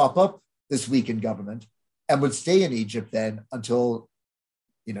to prop up this weakened government, and would stay in Egypt then until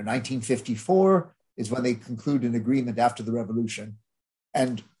 1954 is when they conclude an agreement after the revolution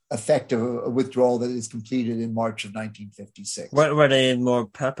and effect a withdrawal that is completed in March of 1956. Were they more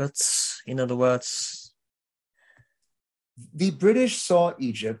puppets, in other words? The British saw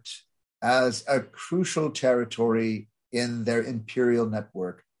Egypt as a crucial territory in their imperial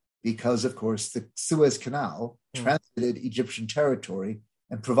network because, of course, the Suez Canal transited Egyptian territory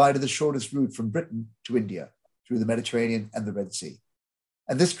and provided the shortest route from Britain to India through the Mediterranean and the Red Sea.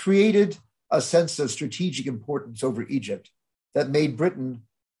 And this created a sense of strategic importance over Egypt that made Britain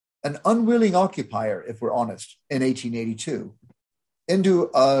an unwilling occupier, if we're honest, in 1882, into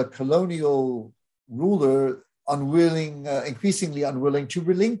a colonial ruler increasingly unwilling to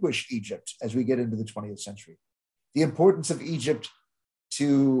relinquish Egypt as we get into the 20th century. The importance of Egypt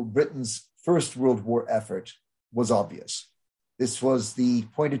to Britain's First World War effort was obvious. This was the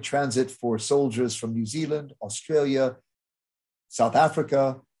point of transit for soldiers from New Zealand, Australia, South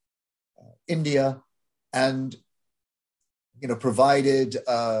Africa, India, and provided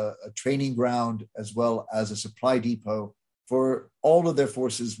a training ground as well as a supply depot for all of their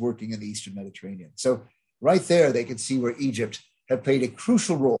forces working in the Eastern Mediterranean. So right there, they could see where Egypt had played a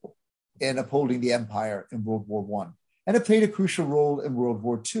crucial role in upholding the empire in World War I. And it played a crucial role in World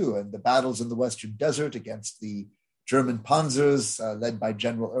War II and the battles in the Western Desert against the German panzers led by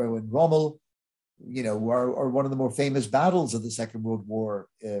General Erwin Rommel, are one of the more famous battles of the Second World War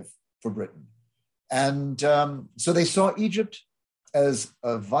for Britain. And so they saw Egypt as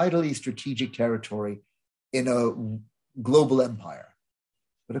a vitally strategic territory in a global empire.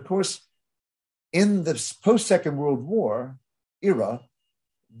 But of course, in the post-Second World War era,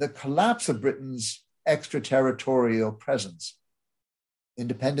 the collapse of Britain's extraterritorial presence,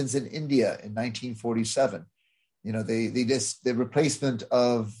 independence in India in 1947, the replacement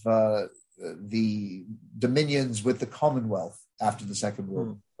of the dominions with the Commonwealth after the Second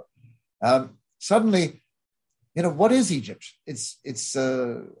World War. Suddenly, what is Egypt? It's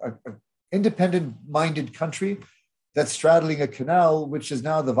an independent-minded country that's straddling a canal, which is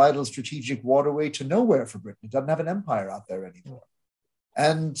now the vital strategic waterway to nowhere for Britain. It doesn't have an empire out there anymore.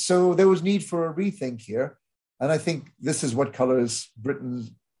 And so there was need for a rethink here. And I think this is what colors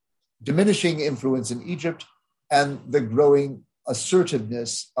Britain's diminishing influence in Egypt and the growing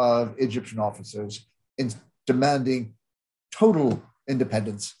assertiveness of Egyptian officers in demanding total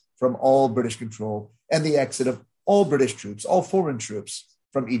independence from all British control and the exit of all British troops, all foreign troops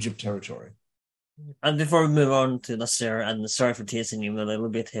from Egypt territory. And before we move on to Nasser, and sorry for teasing you a little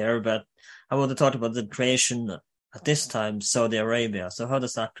bit here, but I want to talk about the creation at this time, Saudi Arabia. So how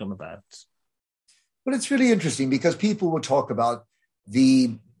does that come about? Well, it's really interesting because people will talk about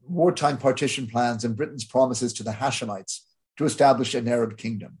the wartime partition plans and Britain's promises to the Hashemites to establish an Arab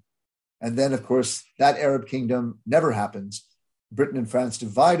kingdom. And then, of course, that Arab kingdom never happens. Britain and France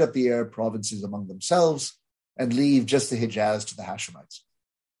divide up the Arab provinces among themselves and leave just the Hijaz to the Hashemites.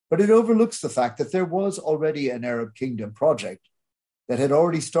 But it overlooks the fact that there was already an Arab kingdom project that had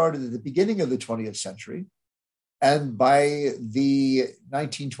already started at the beginning of the 20th century, and by the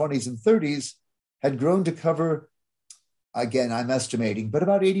 1920s and 30s had grown to cover, again, I'm estimating, but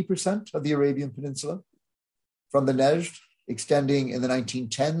about 80% of the Arabian Peninsula, from the Nejd, extending in the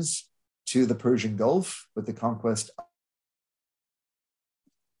 1910s to the Persian Gulf with the conquest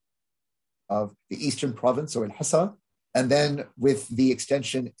of the eastern province, or Al-Hassa, and then with the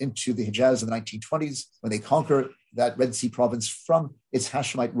extension into the Hijaz in the 1920s, when they conquer that Red Sea province from its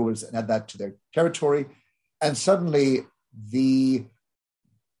Hashemite rulers and add that to their territory. And suddenly the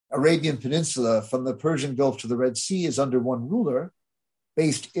Arabian Peninsula, from the Persian Gulf to the Red Sea, is under one ruler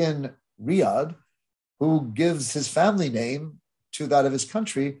based in Riyadh, who gives his family name to that of his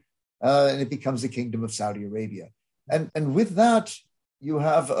country, and it becomes the Kingdom of Saudi Arabia. And with that, you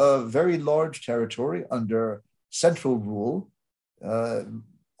have a very large territory under central rule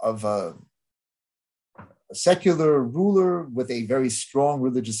of a secular ruler with a very strong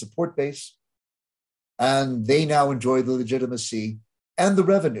religious support base. And they now enjoy the legitimacy and the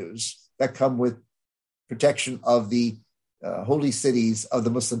revenues that come with protection of the holy cities of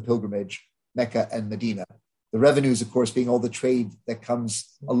the Muslim pilgrimage, Mecca and Medina. The revenues, of course, being all the trade that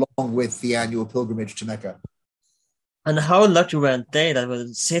comes along with the annual pilgrimage to Mecca. And how lucky weren't they that were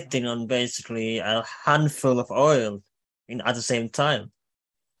sitting on basically a handful of oil at the same time?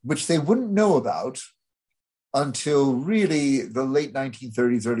 Which they wouldn't know about until really the late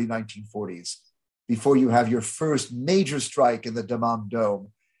 1930s, early 1940s, before you have your first major strike in the Dammam Dome,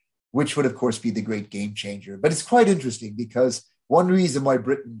 which would, of course, be the great game changer. But it's quite interesting because one reason why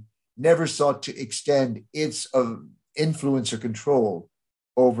Britain never sought to extend its influence or control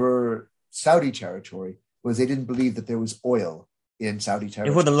over Saudi territory was they didn't believe that there was oil in Saudi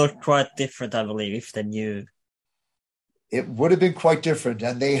territory. It would have looked quite different, I believe, if they knew. It would have been quite different.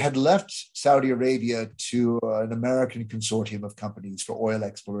 And they had left Saudi Arabia to an American consortium of companies for oil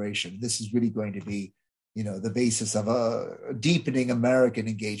exploration. This is really going to be, the basis of a deepening American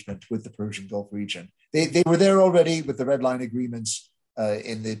engagement with the Persian Gulf region. They were there already with the Red Line agreements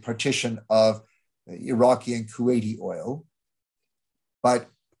in the partition of Iraqi and Kuwaiti oil. But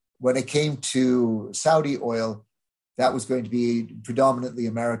when it came to Saudi oil, that was going to be predominantly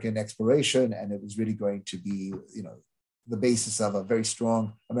American exploration, and it was really going to be, the basis of a very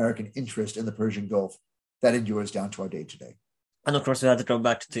strong American interest in the Persian Gulf that endures down to our day today. And of course, we had to go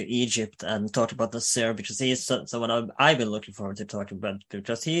back to Egypt and talk about Nasser, because he's someone I've been looking forward to talking about,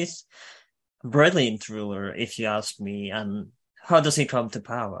 because he's a brilliant ruler, if you ask me. And how does he come to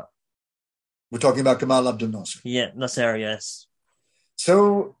power? We're talking about Gamal Abdel Nasser. Yeah, Nasser, yes.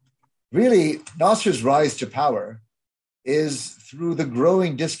 So really, Nasser's rise to power is through the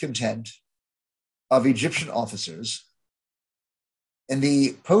growing discontent of Egyptian officers in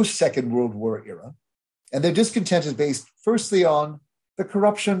the post-Second World War era. And their discontent is based firstly on the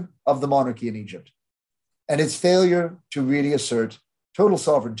corruption of the monarchy in Egypt and its failure to really assert total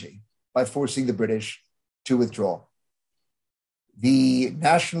sovereignty by forcing the British to withdraw. The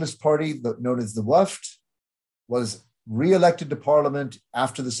Nationalist Party, known as the Wafd, was re-elected to parliament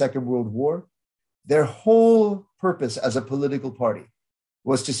after the Second World War. Their whole purpose as a political party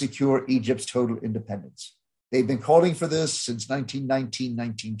was to secure Egypt's total independence. They've been calling for this since 1919,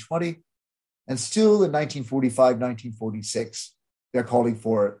 1920, and still in 1945, 1946, they're calling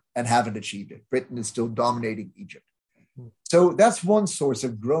for it and haven't achieved it. Britain is still dominating Egypt. So that's one source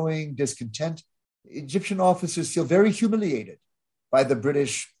of growing discontent. Egyptian officers feel very humiliated by the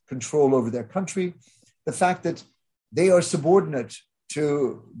British control over their country, the fact that they are subordinate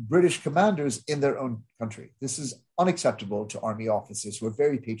to British commanders in their own country. This is unacceptable to army officers who are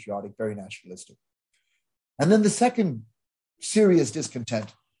very patriotic, very nationalistic. And then the second serious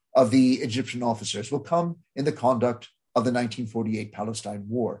discontent of the Egyptian officers will come in the conduct of the 1948 Palestine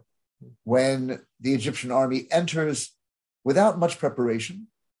War, when the Egyptian army enters without much preparation,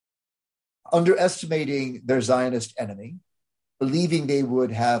 underestimating their Zionist enemy, believing they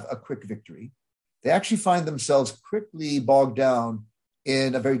would have a quick victory. They actually find themselves quickly bogged down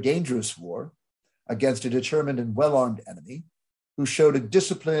in a very dangerous war against a determined and well-armed enemy who showed a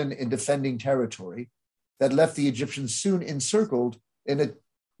discipline in defending territory that left the Egyptians soon encircled in the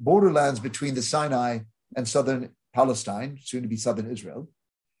borderlands between the Sinai and southern Palestine, soon to be southern Israel.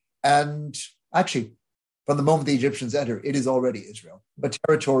 And actually, from the moment the Egyptians enter, it is already Israel, but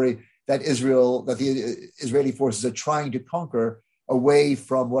territory that the Israeli forces are trying to conquer away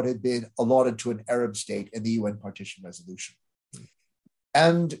from what had been allotted to an Arab state in the UN partition resolution.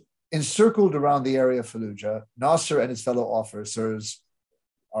 And Encircled around the area of Fallujah, Nasser and his fellow officers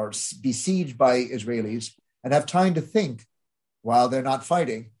are besieged by Israelis and have time to think while they're not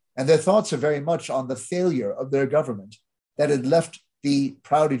fighting. And their thoughts are very much on the failure of their government that had left the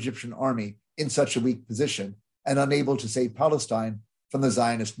proud Egyptian army in such a weak position and unable to save Palestine from the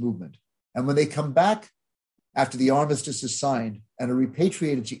Zionist movement. And when they come back after the armistice is signed and are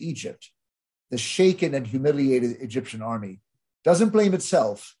repatriated to Egypt, the shaken and humiliated Egyptian army doesn't blame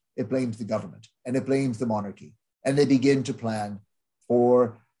itself, it blames the government and it blames the monarchy. And they begin to plan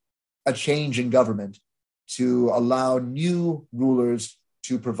for a change in government to allow new rulers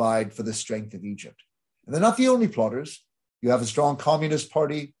to provide for the strength of Egypt. And they're not the only plotters. You have a strong communist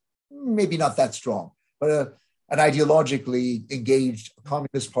party, maybe not that strong, but an ideologically engaged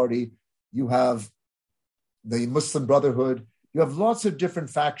communist party. You have the Muslim Brotherhood. You have lots of different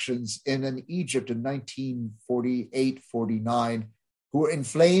factions in Egypt in 1948-49 who were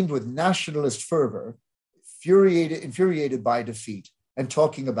inflamed with nationalist fervor, infuriated by defeat, and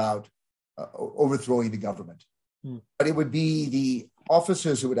talking about overthrowing the government. But it would be the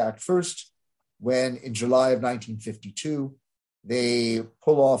officers who would act first when, in July of 1952, they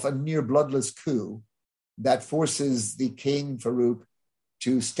pull off a near bloodless coup that forces the king, Farouk,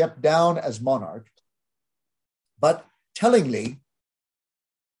 to step down as monarch. But tellingly,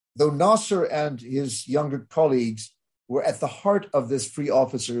 though Nasser and his younger colleagues were at the heart of this free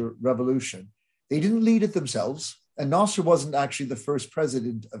officer revolution, they didn't lead it themselves. And Nasser wasn't actually the first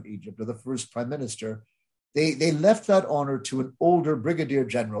president of Egypt or the first prime minister. They left that honor to an older brigadier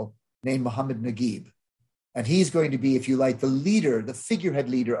general named Mohammed Naguib. And he's going to be, if you like, the leader, the figurehead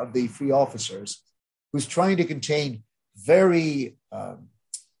leader of the free officers, who's trying to contain very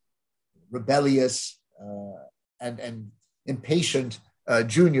rebellious and impatient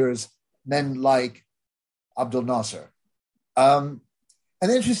juniors, men like Abdel Nasser. And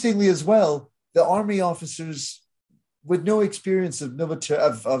interestingly as well, the army officers with no experience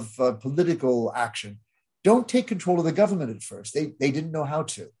of political action don't take control of the government at first. They didn't know how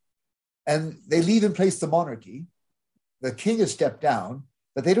to. And they leave in place the monarchy. The king has stepped down,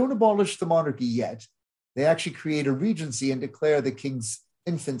 but they don't abolish the monarchy yet. They actually create a regency and declare the king's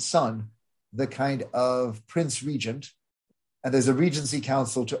infant son the kind of prince regent. And there's a regency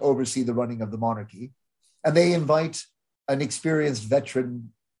council to oversee the running of the monarchy. And they invite an experienced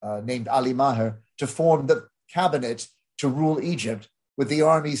veteran named Ali Maher to form the cabinet to rule Egypt, with the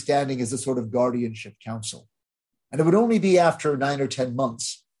army standing as a sort of guardianship council. And it would only be after 9 or 10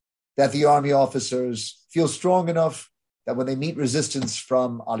 months that the army officers feel strong enough that when they meet resistance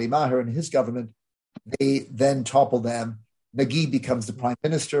from Ali Maher and his government, they then topple them. Naguib becomes the prime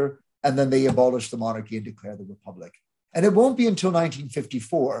minister, and then they abolish the monarchy and declare the republic. And it won't be until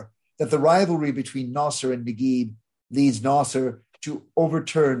 1954 that the rivalry between Nasser and Naguib leads Nasser to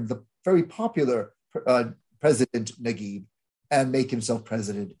overturn the very popular President Naguib and make himself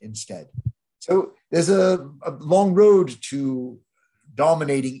president instead. So there's a long road to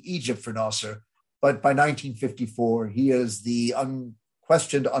dominating Egypt for Nasser, but by 1954, he is the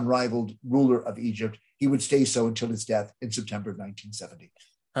unquestioned, unrivaled ruler of Egypt. He would stay so until his death in September of 1970.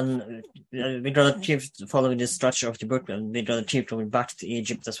 And we're going to keep following this structure of the book, and we're going to keep going back to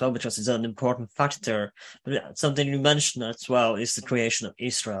Egypt as well, because it's an important factor. But something you mentioned as well is the creation of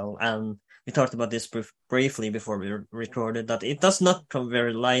Israel. And we talked about this briefly before we recorded, that it does not come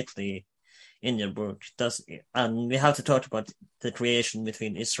very lightly in your book. And we have to talk about the creation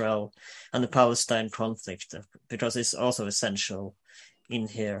between Israel and the Palestine conflict, because it's also essential in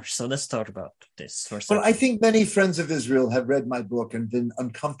here. So let's talk about this for a second. Well, I think many friends of Israel have read my book and been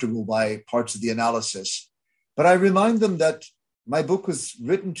uncomfortable by parts of the analysis. But I remind them that my book was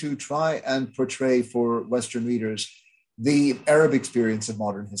written to try and portray for Western readers the Arab experience of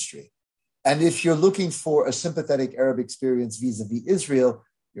modern history. And if you're looking for a sympathetic Arab experience vis-a-vis Israel,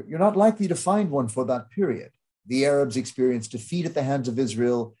 you're not likely to find one for that period. The Arabs experienced defeat at the hands of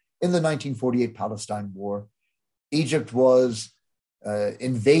Israel in the 1948 Palestine War. Egypt was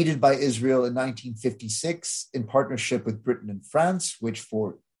invaded by Israel in 1956 in partnership with Britain and France, which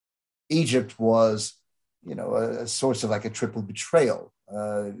for Egypt was, a source of like a triple betrayal.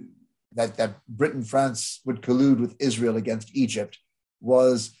 That Britain, France would collude with Israel against Egypt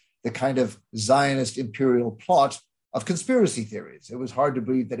was the kind of Zionist imperial plot of conspiracy theories. It was hard to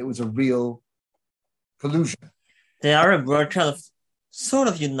believe that it was a real collusion. The Arab were kind of sort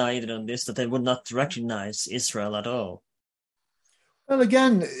of united on this, that they would not recognize Israel at all. Well,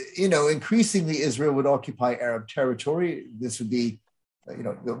 again, increasingly Israel would occupy Arab territory. This would be,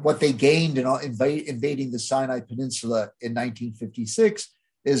 what they gained in invading the Sinai Peninsula in 1956.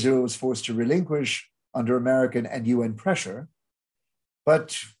 Israel was forced to relinquish under American and UN pressure.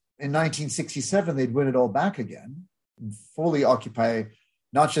 But in 1967, they'd win it all back again, fully occupy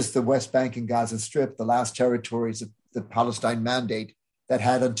not just the West Bank and Gaza Strip, the last territories of the Palestine Mandate that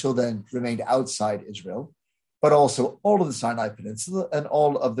had until then remained outside Israel, but also all of the Sinai Peninsula and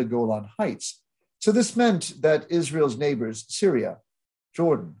all of the Golan Heights. So this meant that Israel's neighbors, Syria,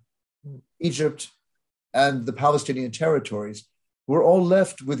 Jordan, Egypt, and the Palestinian territories were all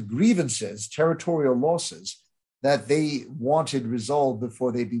left with grievances, territorial losses that they wanted resolved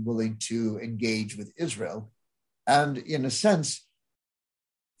before they'd be willing to engage with Israel. And in a sense,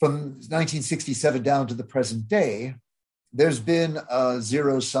 from 1967 down to the present day, there's been a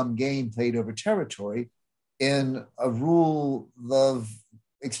zero-sum game played over territory in a rule of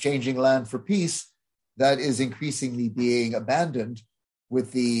exchanging land for peace that is increasingly being abandoned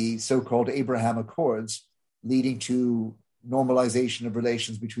with the so-called Abraham Accords, leading to normalization of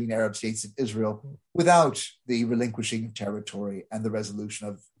relations between Arab states and Israel without the relinquishing of territory and the resolution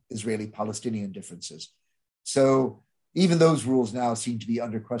of Israeli-Palestinian differences. So even those rules now seem to be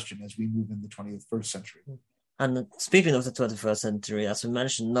under question as we move in the 21st century. And speaking of the 21st century, as we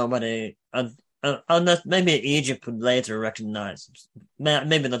mentioned, nobody, unless maybe Egypt would later recognize,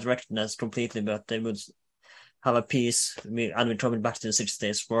 maybe not recognize completely, but they would have a peace, and we're coming back to the 6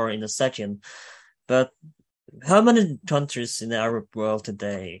 Days War in a second. But how many countries in the Arab world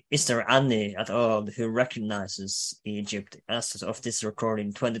today, is there any at all, who recognizes Egypt as of this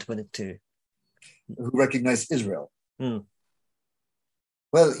recording 2022? Who recognize Israel?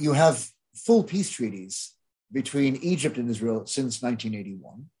 Well, you have full peace treaties between Egypt and Israel since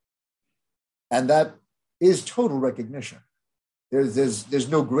 1981. And that is total recognition. There's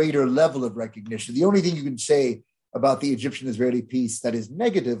no greater level of recognition. The only thing you can say about the Egyptian-Israeli peace that is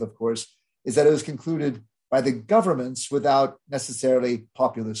negative, of course, is that it was concluded by the governments without necessarily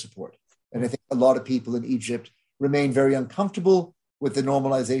popular support. And I think a lot of people in Egypt remain very uncomfortable with the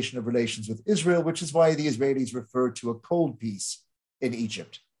normalization of relations with Israel, which is why the Israelis refer to a cold peace in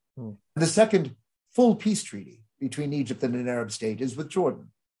Egypt. The second full peace treaty between Egypt and an Arab state is with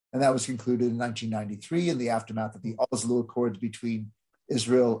Jordan. And that was concluded in 1993 in the aftermath of the Oslo Accords between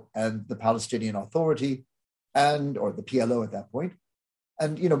Israel and the Palestinian Authority, or the PLO at that point.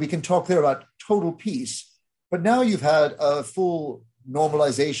 And, we can talk there about total peace, but now you've had a full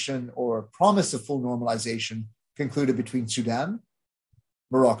normalization or promise of full normalization concluded between Sudan,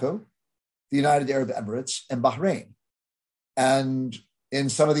 Morocco, the United Arab Emirates, and Bahrain. And in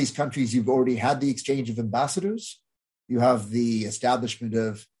some of these countries, you've already had the exchange of ambassadors. You have the establishment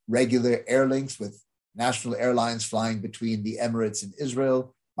of regular air links with national airlines flying between the Emirates and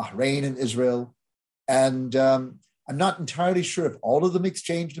Israel, Bahrain and Israel. And I'm not entirely sure if all of them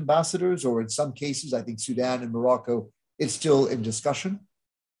exchanged ambassadors, or in some cases, I think Sudan and Morocco, it's still in discussion.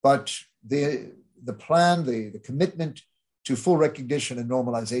 But the plan, the commitment to full recognition and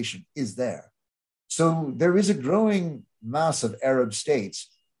normalization is there. So there is a growing mass of Arab states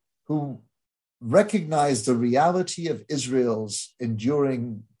who recognize the reality of Israel's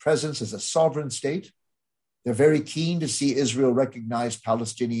enduring presence as a sovereign state. They're very keen to see Israel recognize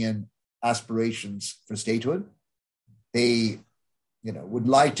Palestinian aspirations for statehood. They, would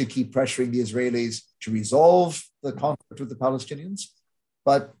like to keep pressuring the Israelis to resolve the conflict with the Palestinians,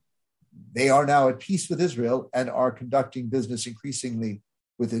 but they are now at peace with Israel and are conducting business increasingly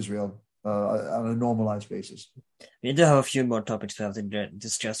with Israel on a normalized basis. We do have a few more topics we have to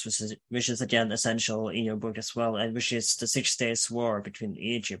discuss, which is again essential in your book as well, and which is the 6 Days War between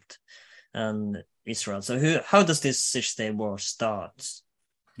Egypt and Israel. So how does this 6 Day War start?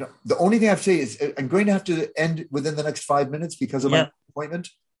 The only thing I have to say is I'm going to have to end within the next 5 minutes because of my appointment.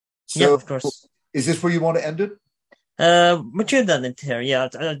 So of course. Is this where you want to end it? We could end it here. Yeah,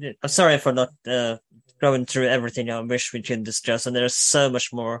 I'm sorry for not going through everything I wish we could discuss, and there's so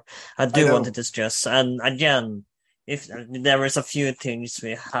much more I want to discuss. And again, if there is a few things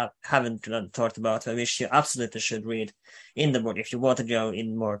we haven't talked about, I wish you absolutely should read in the book if you want to go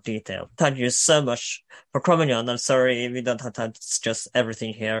in more detail. Thank you so much for coming on. I'm sorry we don't have time to discuss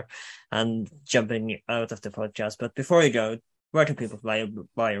everything here and jumping out of the podcast. But before you go, where can people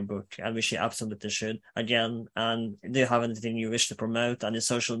buy your book? I wish you absolutely should again. And do you have anything you wish to promote on your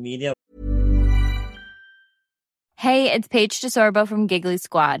social media? Hey, it's Paige DeSorbo from Giggly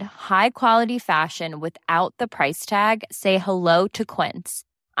Squad. High quality fashion without the price tag. Say hello to Quince.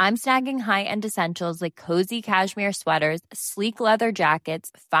 I'm snagging high-end essentials like cozy cashmere sweaters, sleek leather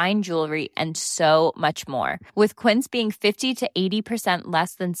jackets, fine jewelry, and so much more. With Quince being 50 to 80%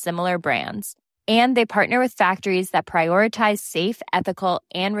 less than similar brands. And they partner with factories that prioritize safe, ethical,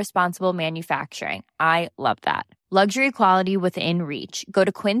 and responsible manufacturing. I love that. Luxury quality within reach. Go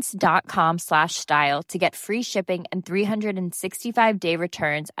to quince.com/style to get free shipping and 365-day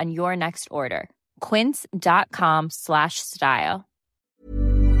returns on your next order. Quince.com/style.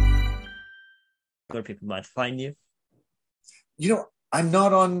 Where people might find you. I'm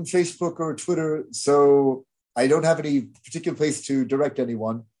not on Facebook or Twitter, so I don't have any particular place to direct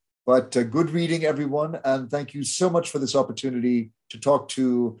anyone. But good reading, everyone. And thank you so much for this opportunity to talk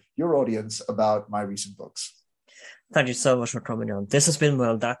to your audience about my recent books. Thank you so much for coming on. This has been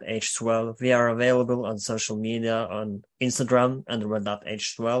Well That Aged Well. We are available on social media, on Instagram and Well That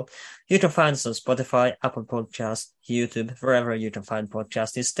Aged Well. You can find us on Spotify, Apple Podcasts, YouTube, wherever you can find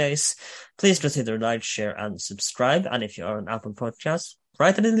podcasts these days. Please consider like, share, and subscribe. And if you are on Apple Podcasts,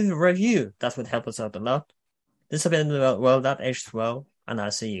 write a little review. That would help us out a lot. This has been Well That Aged Well, and I'll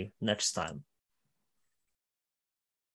see you next time.